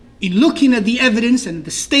discretion in looking at the evidence and the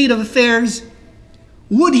state of affairs,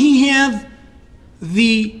 would he have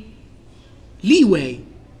the leeway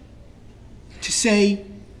to say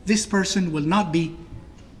this person will not be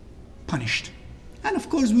punished? And of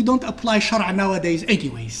course, we don't apply Shari'ah nowadays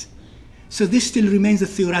anyways. So this still remains a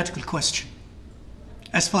theoretical question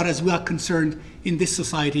as far as we are concerned in this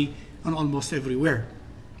society and almost everywhere.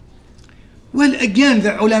 Well, again,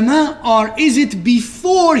 the ulama are, is it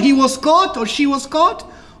before he was caught or she was caught,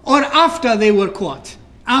 or after they were caught?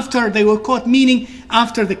 After they were caught, meaning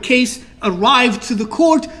after the case arrived to the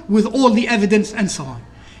court with all the evidence and so on.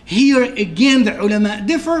 Here again, the ulama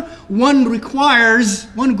differ. One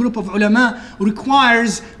group of ulama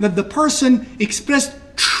requires that the person expressed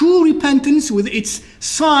true repentance with its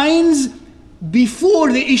signs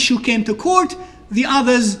before the issue came to court. The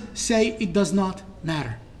others say it does not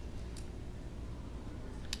matter.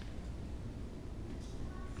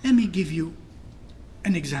 Let me give you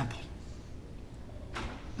an example.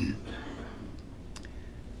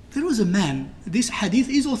 There was a man, this hadith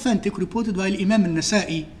is authentic, reported by Imam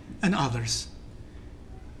al-Nasa'i and others.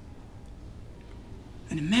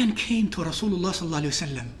 And a man came to Rasulullah sallallahu alayhi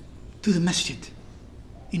wa sallam, to the masjid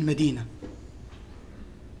in Medina.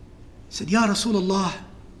 Said, Ya Rasulullah,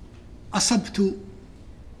 asabtu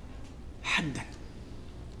haddan.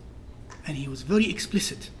 And he was very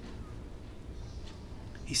explicit.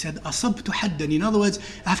 He said, asabtu haddan. In other words,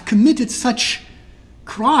 I've committed such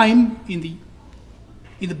crime in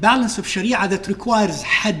the balance of Shari'ah that requires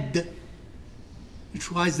hadd. It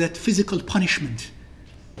requires that physical punishment.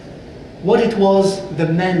 What it was, the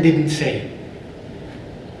man didn't say.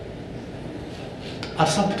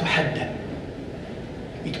 Asabtu haddan.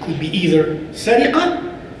 It could be either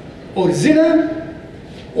sariqah or zina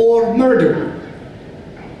or murder,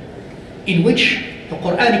 in which the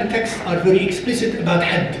Quranic texts are very explicit about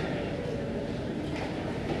hadd.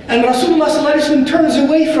 And Rasulullah sallallahu alaihi wasallam turns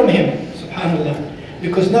away from him, subhanAllah,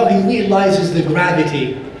 because now he realizes the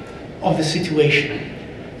gravity of the situation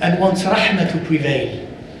and wants rahmah to prevail.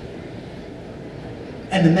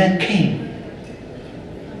 And the man came.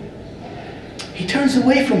 He turns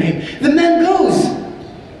away from him. The man goes,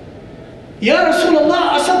 Ya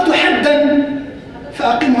Rasulullah, asabtu haddan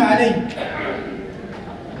fa'aqimha alayk.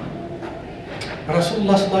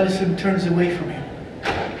 Rasulullah sallallahu alaihi wasallam turns away from him.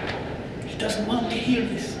 He doesn't want to hear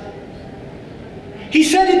this. He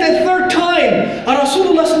said it a 3rd time.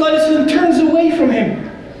 Rasulullah sallallahu alaihi wasallam turns away from him.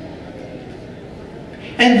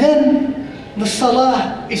 And then the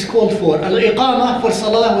salah is called for. Al-iqamah for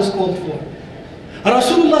salah was called for.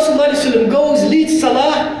 Rasulullah sallallahu alaihi wasallam goes, leads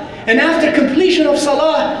salah, and after completion of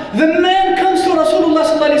salah, the man comes to Rasulullah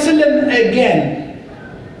sallallahu alaihi wasallam again.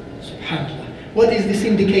 SubhanAllah. What is this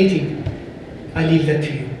indicating? I leave that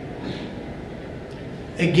to you.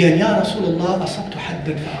 Again, Ya Rasulullah, asabtu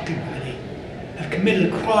haddan fa'aqim alayh. I've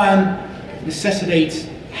committed a crime that necessitates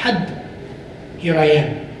hadd. Here I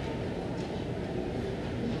am.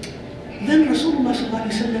 then Rasulullah sallallahu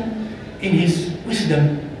alaihi wasallam, in his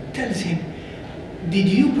wisdom, tells him, did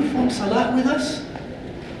you perform salah with us?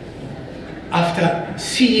 After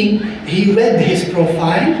seeing, he read his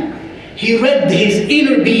profile, he read his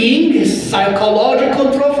inner being, his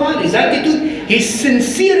psychological profile, his attitude, his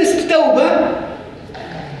sincerest tawbah,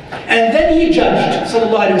 and then he judged,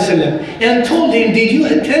 sallallahu alaihi wasallam, and told him, did you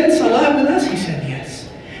attend salah with us? He said, yes.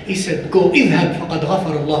 He said, go, اذهب فقد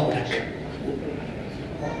غفر الله لك.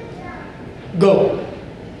 Go.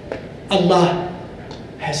 Allah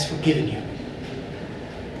has forgiven you.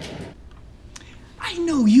 I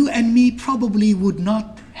know you and me probably would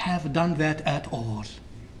not have done that at all.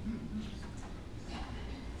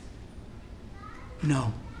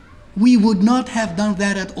 No, we would not have done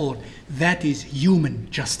that at all. That is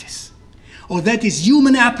human justice, or that is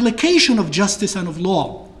human application of justice and of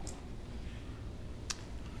law.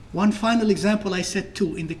 One final example I said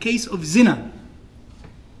too, in the case of zina.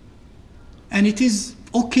 And it is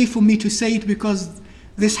okay for me to say it because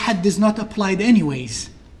this had is not applied anyways.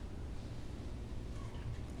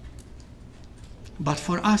 But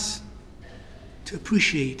for us to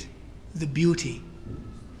appreciate the beauty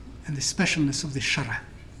and the specialness of the Shari'ah,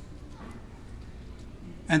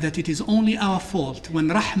 and that it is only our fault when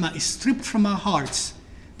Rahmah is stripped from our hearts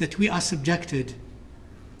that we are subjected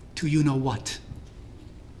to you know what.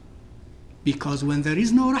 Because when there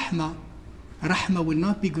is no Rahmah, Rahmah will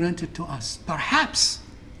not be granted to us. Perhaps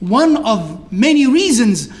one of many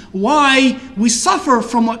reasons why we suffer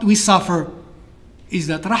from what we suffer is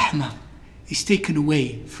that Rahmah is taken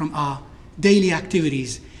away from our daily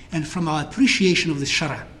activities and from our appreciation of the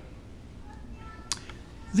Shari'ah.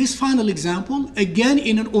 This final example, again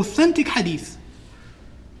in an authentic hadith,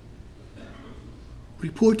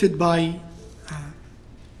 reported by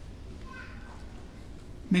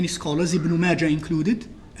many scholars, Ibn Majah included,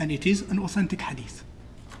 and it is an authentic hadith.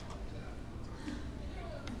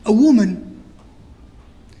 A woman,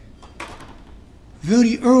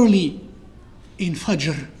 very early in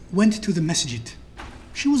Fajr, went to the masjid.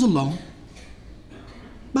 She was alone.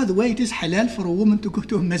 By the way, it is halal for a woman to go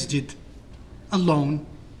to a masjid alone.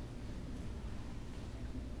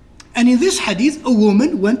 And in this hadith, a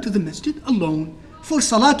woman went to the masjid alone for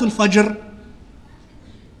Salatul Fajr.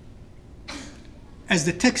 As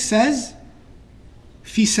the text says,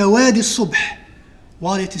 في سواد الصبح,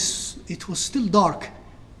 while it was still dark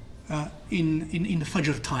in the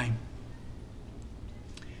Fajr time.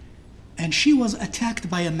 And she was attacked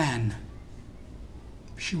by a man.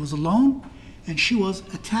 She was alone and she was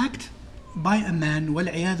attacked by a man,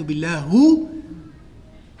 وَالْعِيَاذُ بِاللَّهِ, who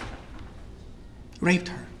raped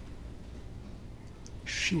her.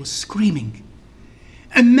 She was screaming.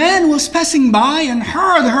 A man was passing by and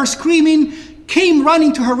heard her screaming, came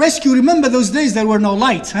running to her rescue. Remember those days there were no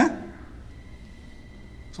lights, huh?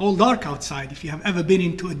 It's all dark outside if you have ever been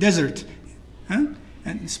into a desert, huh?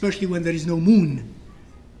 And especially when there is no moon.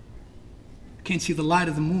 You can't see the light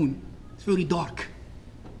of the moon. It's very dark.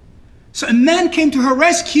 So a man came to her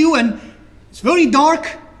rescue and it's very dark.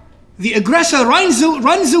 The aggressor runs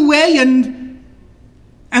away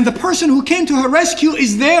and the person who came to her rescue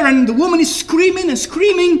is there and the woman is screaming and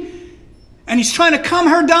screaming and he's trying to calm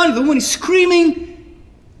her down. The woman is screaming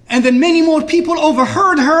and then many more people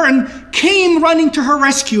overheard her and came running to her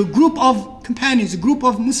rescue. A group of companions, a group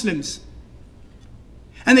of Muslims.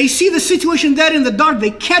 And they see the situation there in the dark.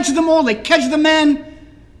 They catch them all. They catch the man.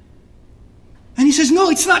 And he says, no,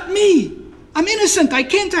 it's not me. I'm innocent. I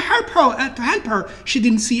came to help her. She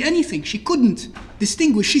didn't see anything. She couldn't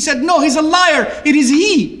distinguish. She said, no, he's a liar. It is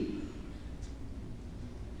he.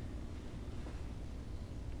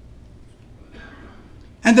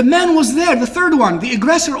 And the man was there, the third one, the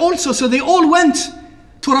aggressor also. So they all went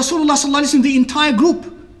to Rasulullah sallallahu alaihi wasallam, the entire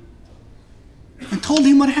group, and told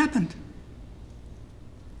him what happened.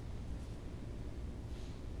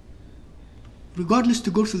 Regardless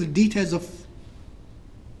to go through the details of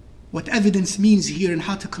what evidence means here and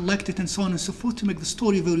how to collect it and so on and so forth, to make the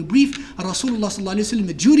story very brief, Rasulullah sallallahu alaihi wasallam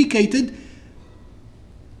adjudicated,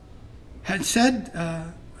 had said,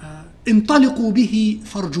 انطلقوا به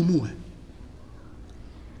فارجموه.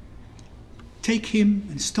 Take him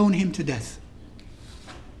and stone him to death.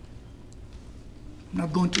 I'm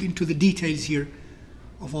not going into the details here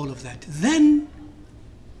of all of that. Then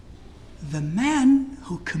the man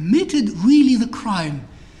who committed really the crime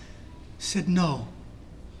said, no,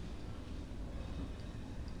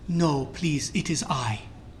 please, it is I.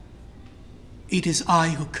 It is I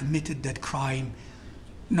who committed that crime,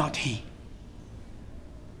 not he.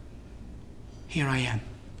 Here I am.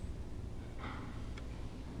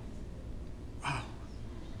 Wow.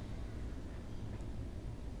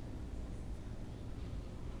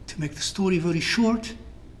 To make the story very short,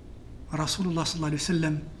 Rasulullah sallallahu alaihi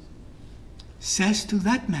wasallam says to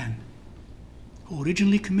that man who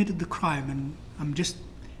originally committed the crime, and I'm just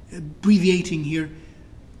abbreviating here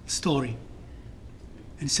the story,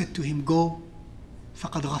 and said to him, go,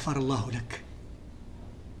 فَقَدْ غَفَرَ اللَّهُ لَكَ.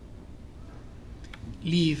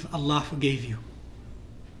 Leave, Allah forgave you.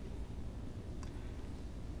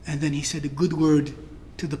 And then he said a good word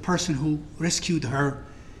to the person who rescued her,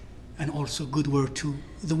 and also good word to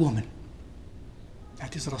the woman.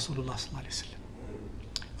 That is Rasulullah sallallahu alaihi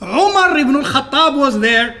wasallam. Umar ibn al-Khattab was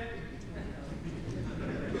there.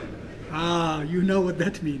 You know what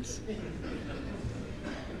that means.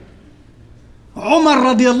 Umar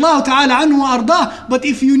radiallahu ta'ala anhu wa ardah. But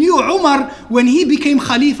if you knew Umar, when he became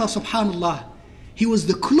Khalifa, subhanallah, he was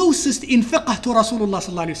the closest in fiqh to Rasulullah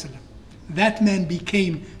sallallahu alaihi wasallam. That man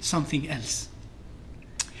became something else.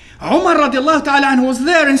 Umar radiallahu ta'ala anhu was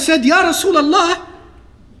there and said, Ya Rasulullah,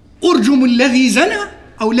 urjum alladhi zana,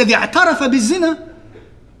 aw alladhi i'tarafa bizina.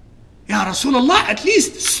 Ya Rasulullah, at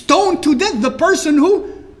least stone to death the person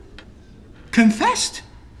who confessed.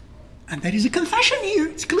 And there is a confession here,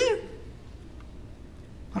 it's clear.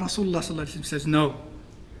 Rasulullah sallallahu alaihi wasallam says, no.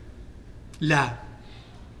 لا.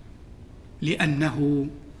 لأنه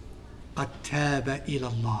قد تاب إلى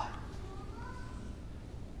الله.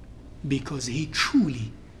 Because he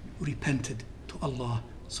truly repented to Allah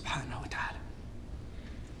subhanahu wa ta'ala.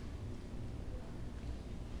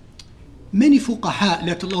 Many fuqaha,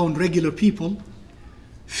 let alone regular people,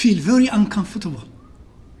 feel very uncomfortable.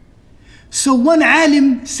 So one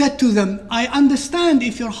alim said to them, I understand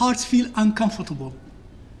if your hearts feel uncomfortable.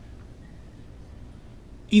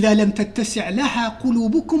 إذا لم تتسع لها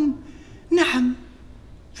قلوبكم نعم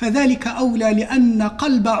فذلك أولى لأن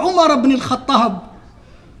قلب عمر بن الخطاب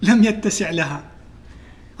لم يتسع لها.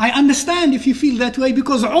 I understand if you feel that way,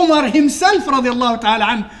 because Umar himself رضي الله تعالى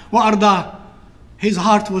عنه وأرضاه, his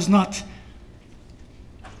heart was not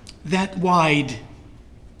that wide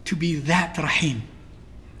to be that rahim.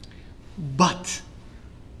 But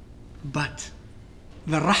the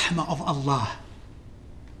rahmah of Allah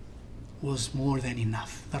was more than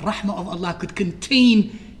enough. The rahmah of Allah could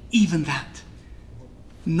contain even that.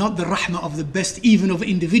 Not the rahmah of the best even of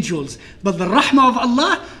individuals, but the rahmah of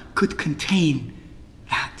Allah could contain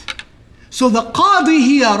that. So the qadi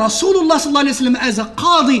here, Rasulullah sallallahu alaihi wasallam as a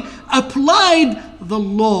qadi, applied the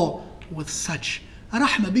law with such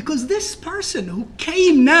rahmah, because this person who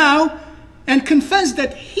came now and confessed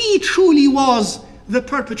that he truly was the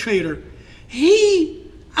perpetrator, he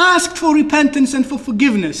asked for repentance and for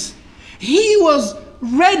forgiveness. He was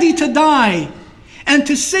ready to die and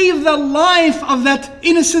to save the life of that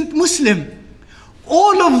innocent Muslim.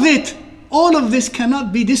 All of this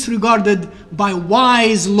cannot be disregarded by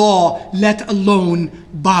wise law, let alone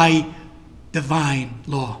by divine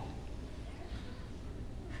law.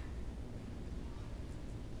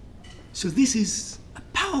 So this is a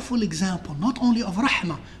powerful example, not only of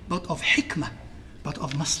rahmah, but of hikmah, but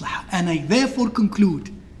of maslahah. And I therefore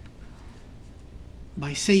conclude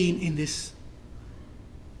by saying in this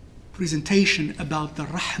presentation about the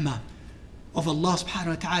rahmah of Allah subhanahu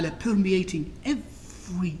wa ta'ala permeating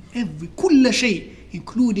every kulla shay,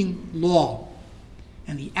 including law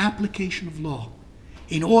and the application of law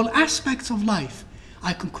in all aspects of life,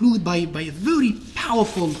 I conclude by a very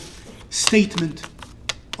powerful statement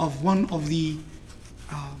of one of the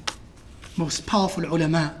most powerful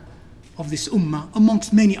ulama of this ummah,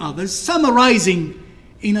 amongst many others, summarizing,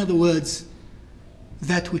 in other words,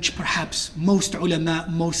 that which perhaps most ulama,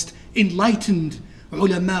 most enlightened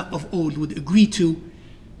ulama of old would agree to,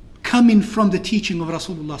 coming from the teaching of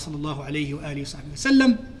Rasulullah sallallahu alayhi wa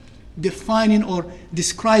sallam, defining or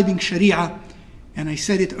describing Shari'ah. And I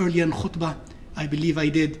said it earlier in khutbah, I believe I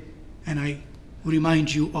did, and I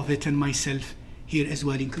remind you of it and myself here as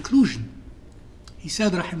well in conclusion. He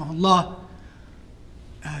said, rahimahullah,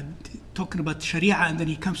 talking about Shari'ah, and then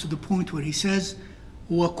he comes to the point where he says,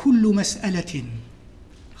 وَكُلُّ مَسْأَلَةٍ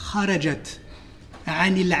خرجت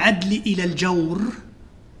عن العدل إلى الجور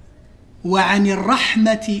وعن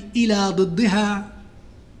الرحمة إلى ضدها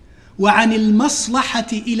وعن المصلحة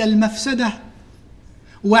إلى المفسدة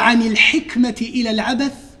وعن الحكمة إلى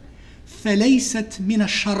العبث فليست من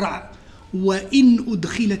الشرع وإن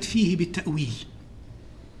أدخلت فيه بالتأويل.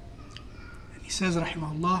 He says,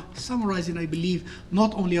 rahimahullah, summarizing, I believe,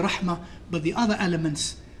 not only rahmah, but the other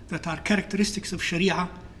elements that are characteristics of Shari'ah,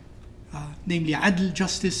 namely adl,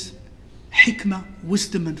 justice, hikmah,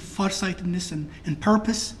 wisdom and farsightedness and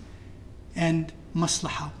purpose, and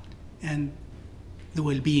maslahah, and the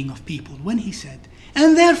well-being of people. When he said,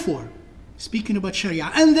 and therefore, speaking about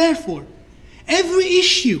Shari'ah, and therefore, every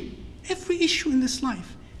issue in this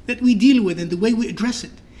life that we deal with and the way we address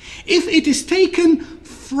it. If it is taken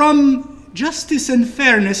from justice and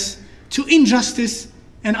fairness to injustice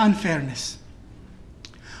and unfairness,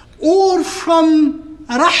 or from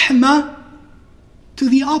rahmah to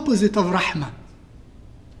the opposite of rahmah,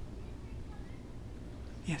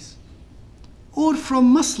 yes, or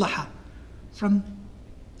from maslahah, from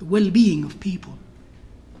the well-being of people,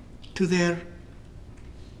 to the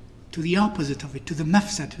opposite of it, to the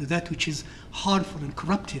mafsad, to that which is harmful and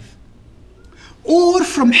corruptive. Or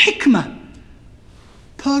from hikmah,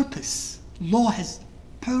 purpose. Law has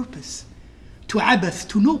purpose. To abath,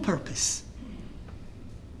 to no purpose.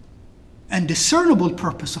 And discernible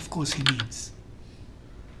purpose, of course, he means.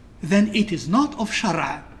 Then it is not of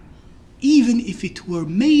Shari'ah, even if it were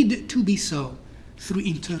made to be so through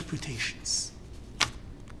interpretations.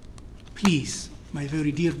 Please, my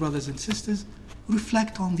very dear brothers and sisters,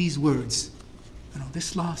 reflect on these words and on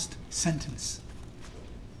this last sentence.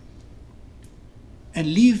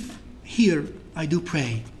 And leave here, I do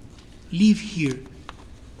pray, leave here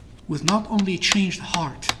with not only a changed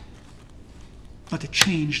heart, but a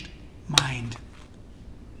changed mind.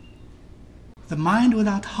 The mind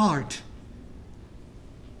without heart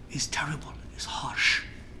is terrible, is harsh.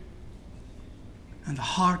 And the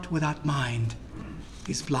heart without mind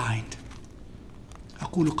is blind.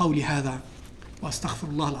 أقول قولي هذا وأستغفر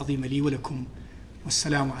الله العظيم لي ولكم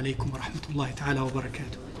والسلام عليكم ورحمة الله تعالى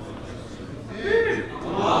وبركاته.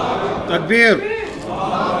 تكبير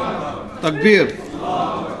تكبير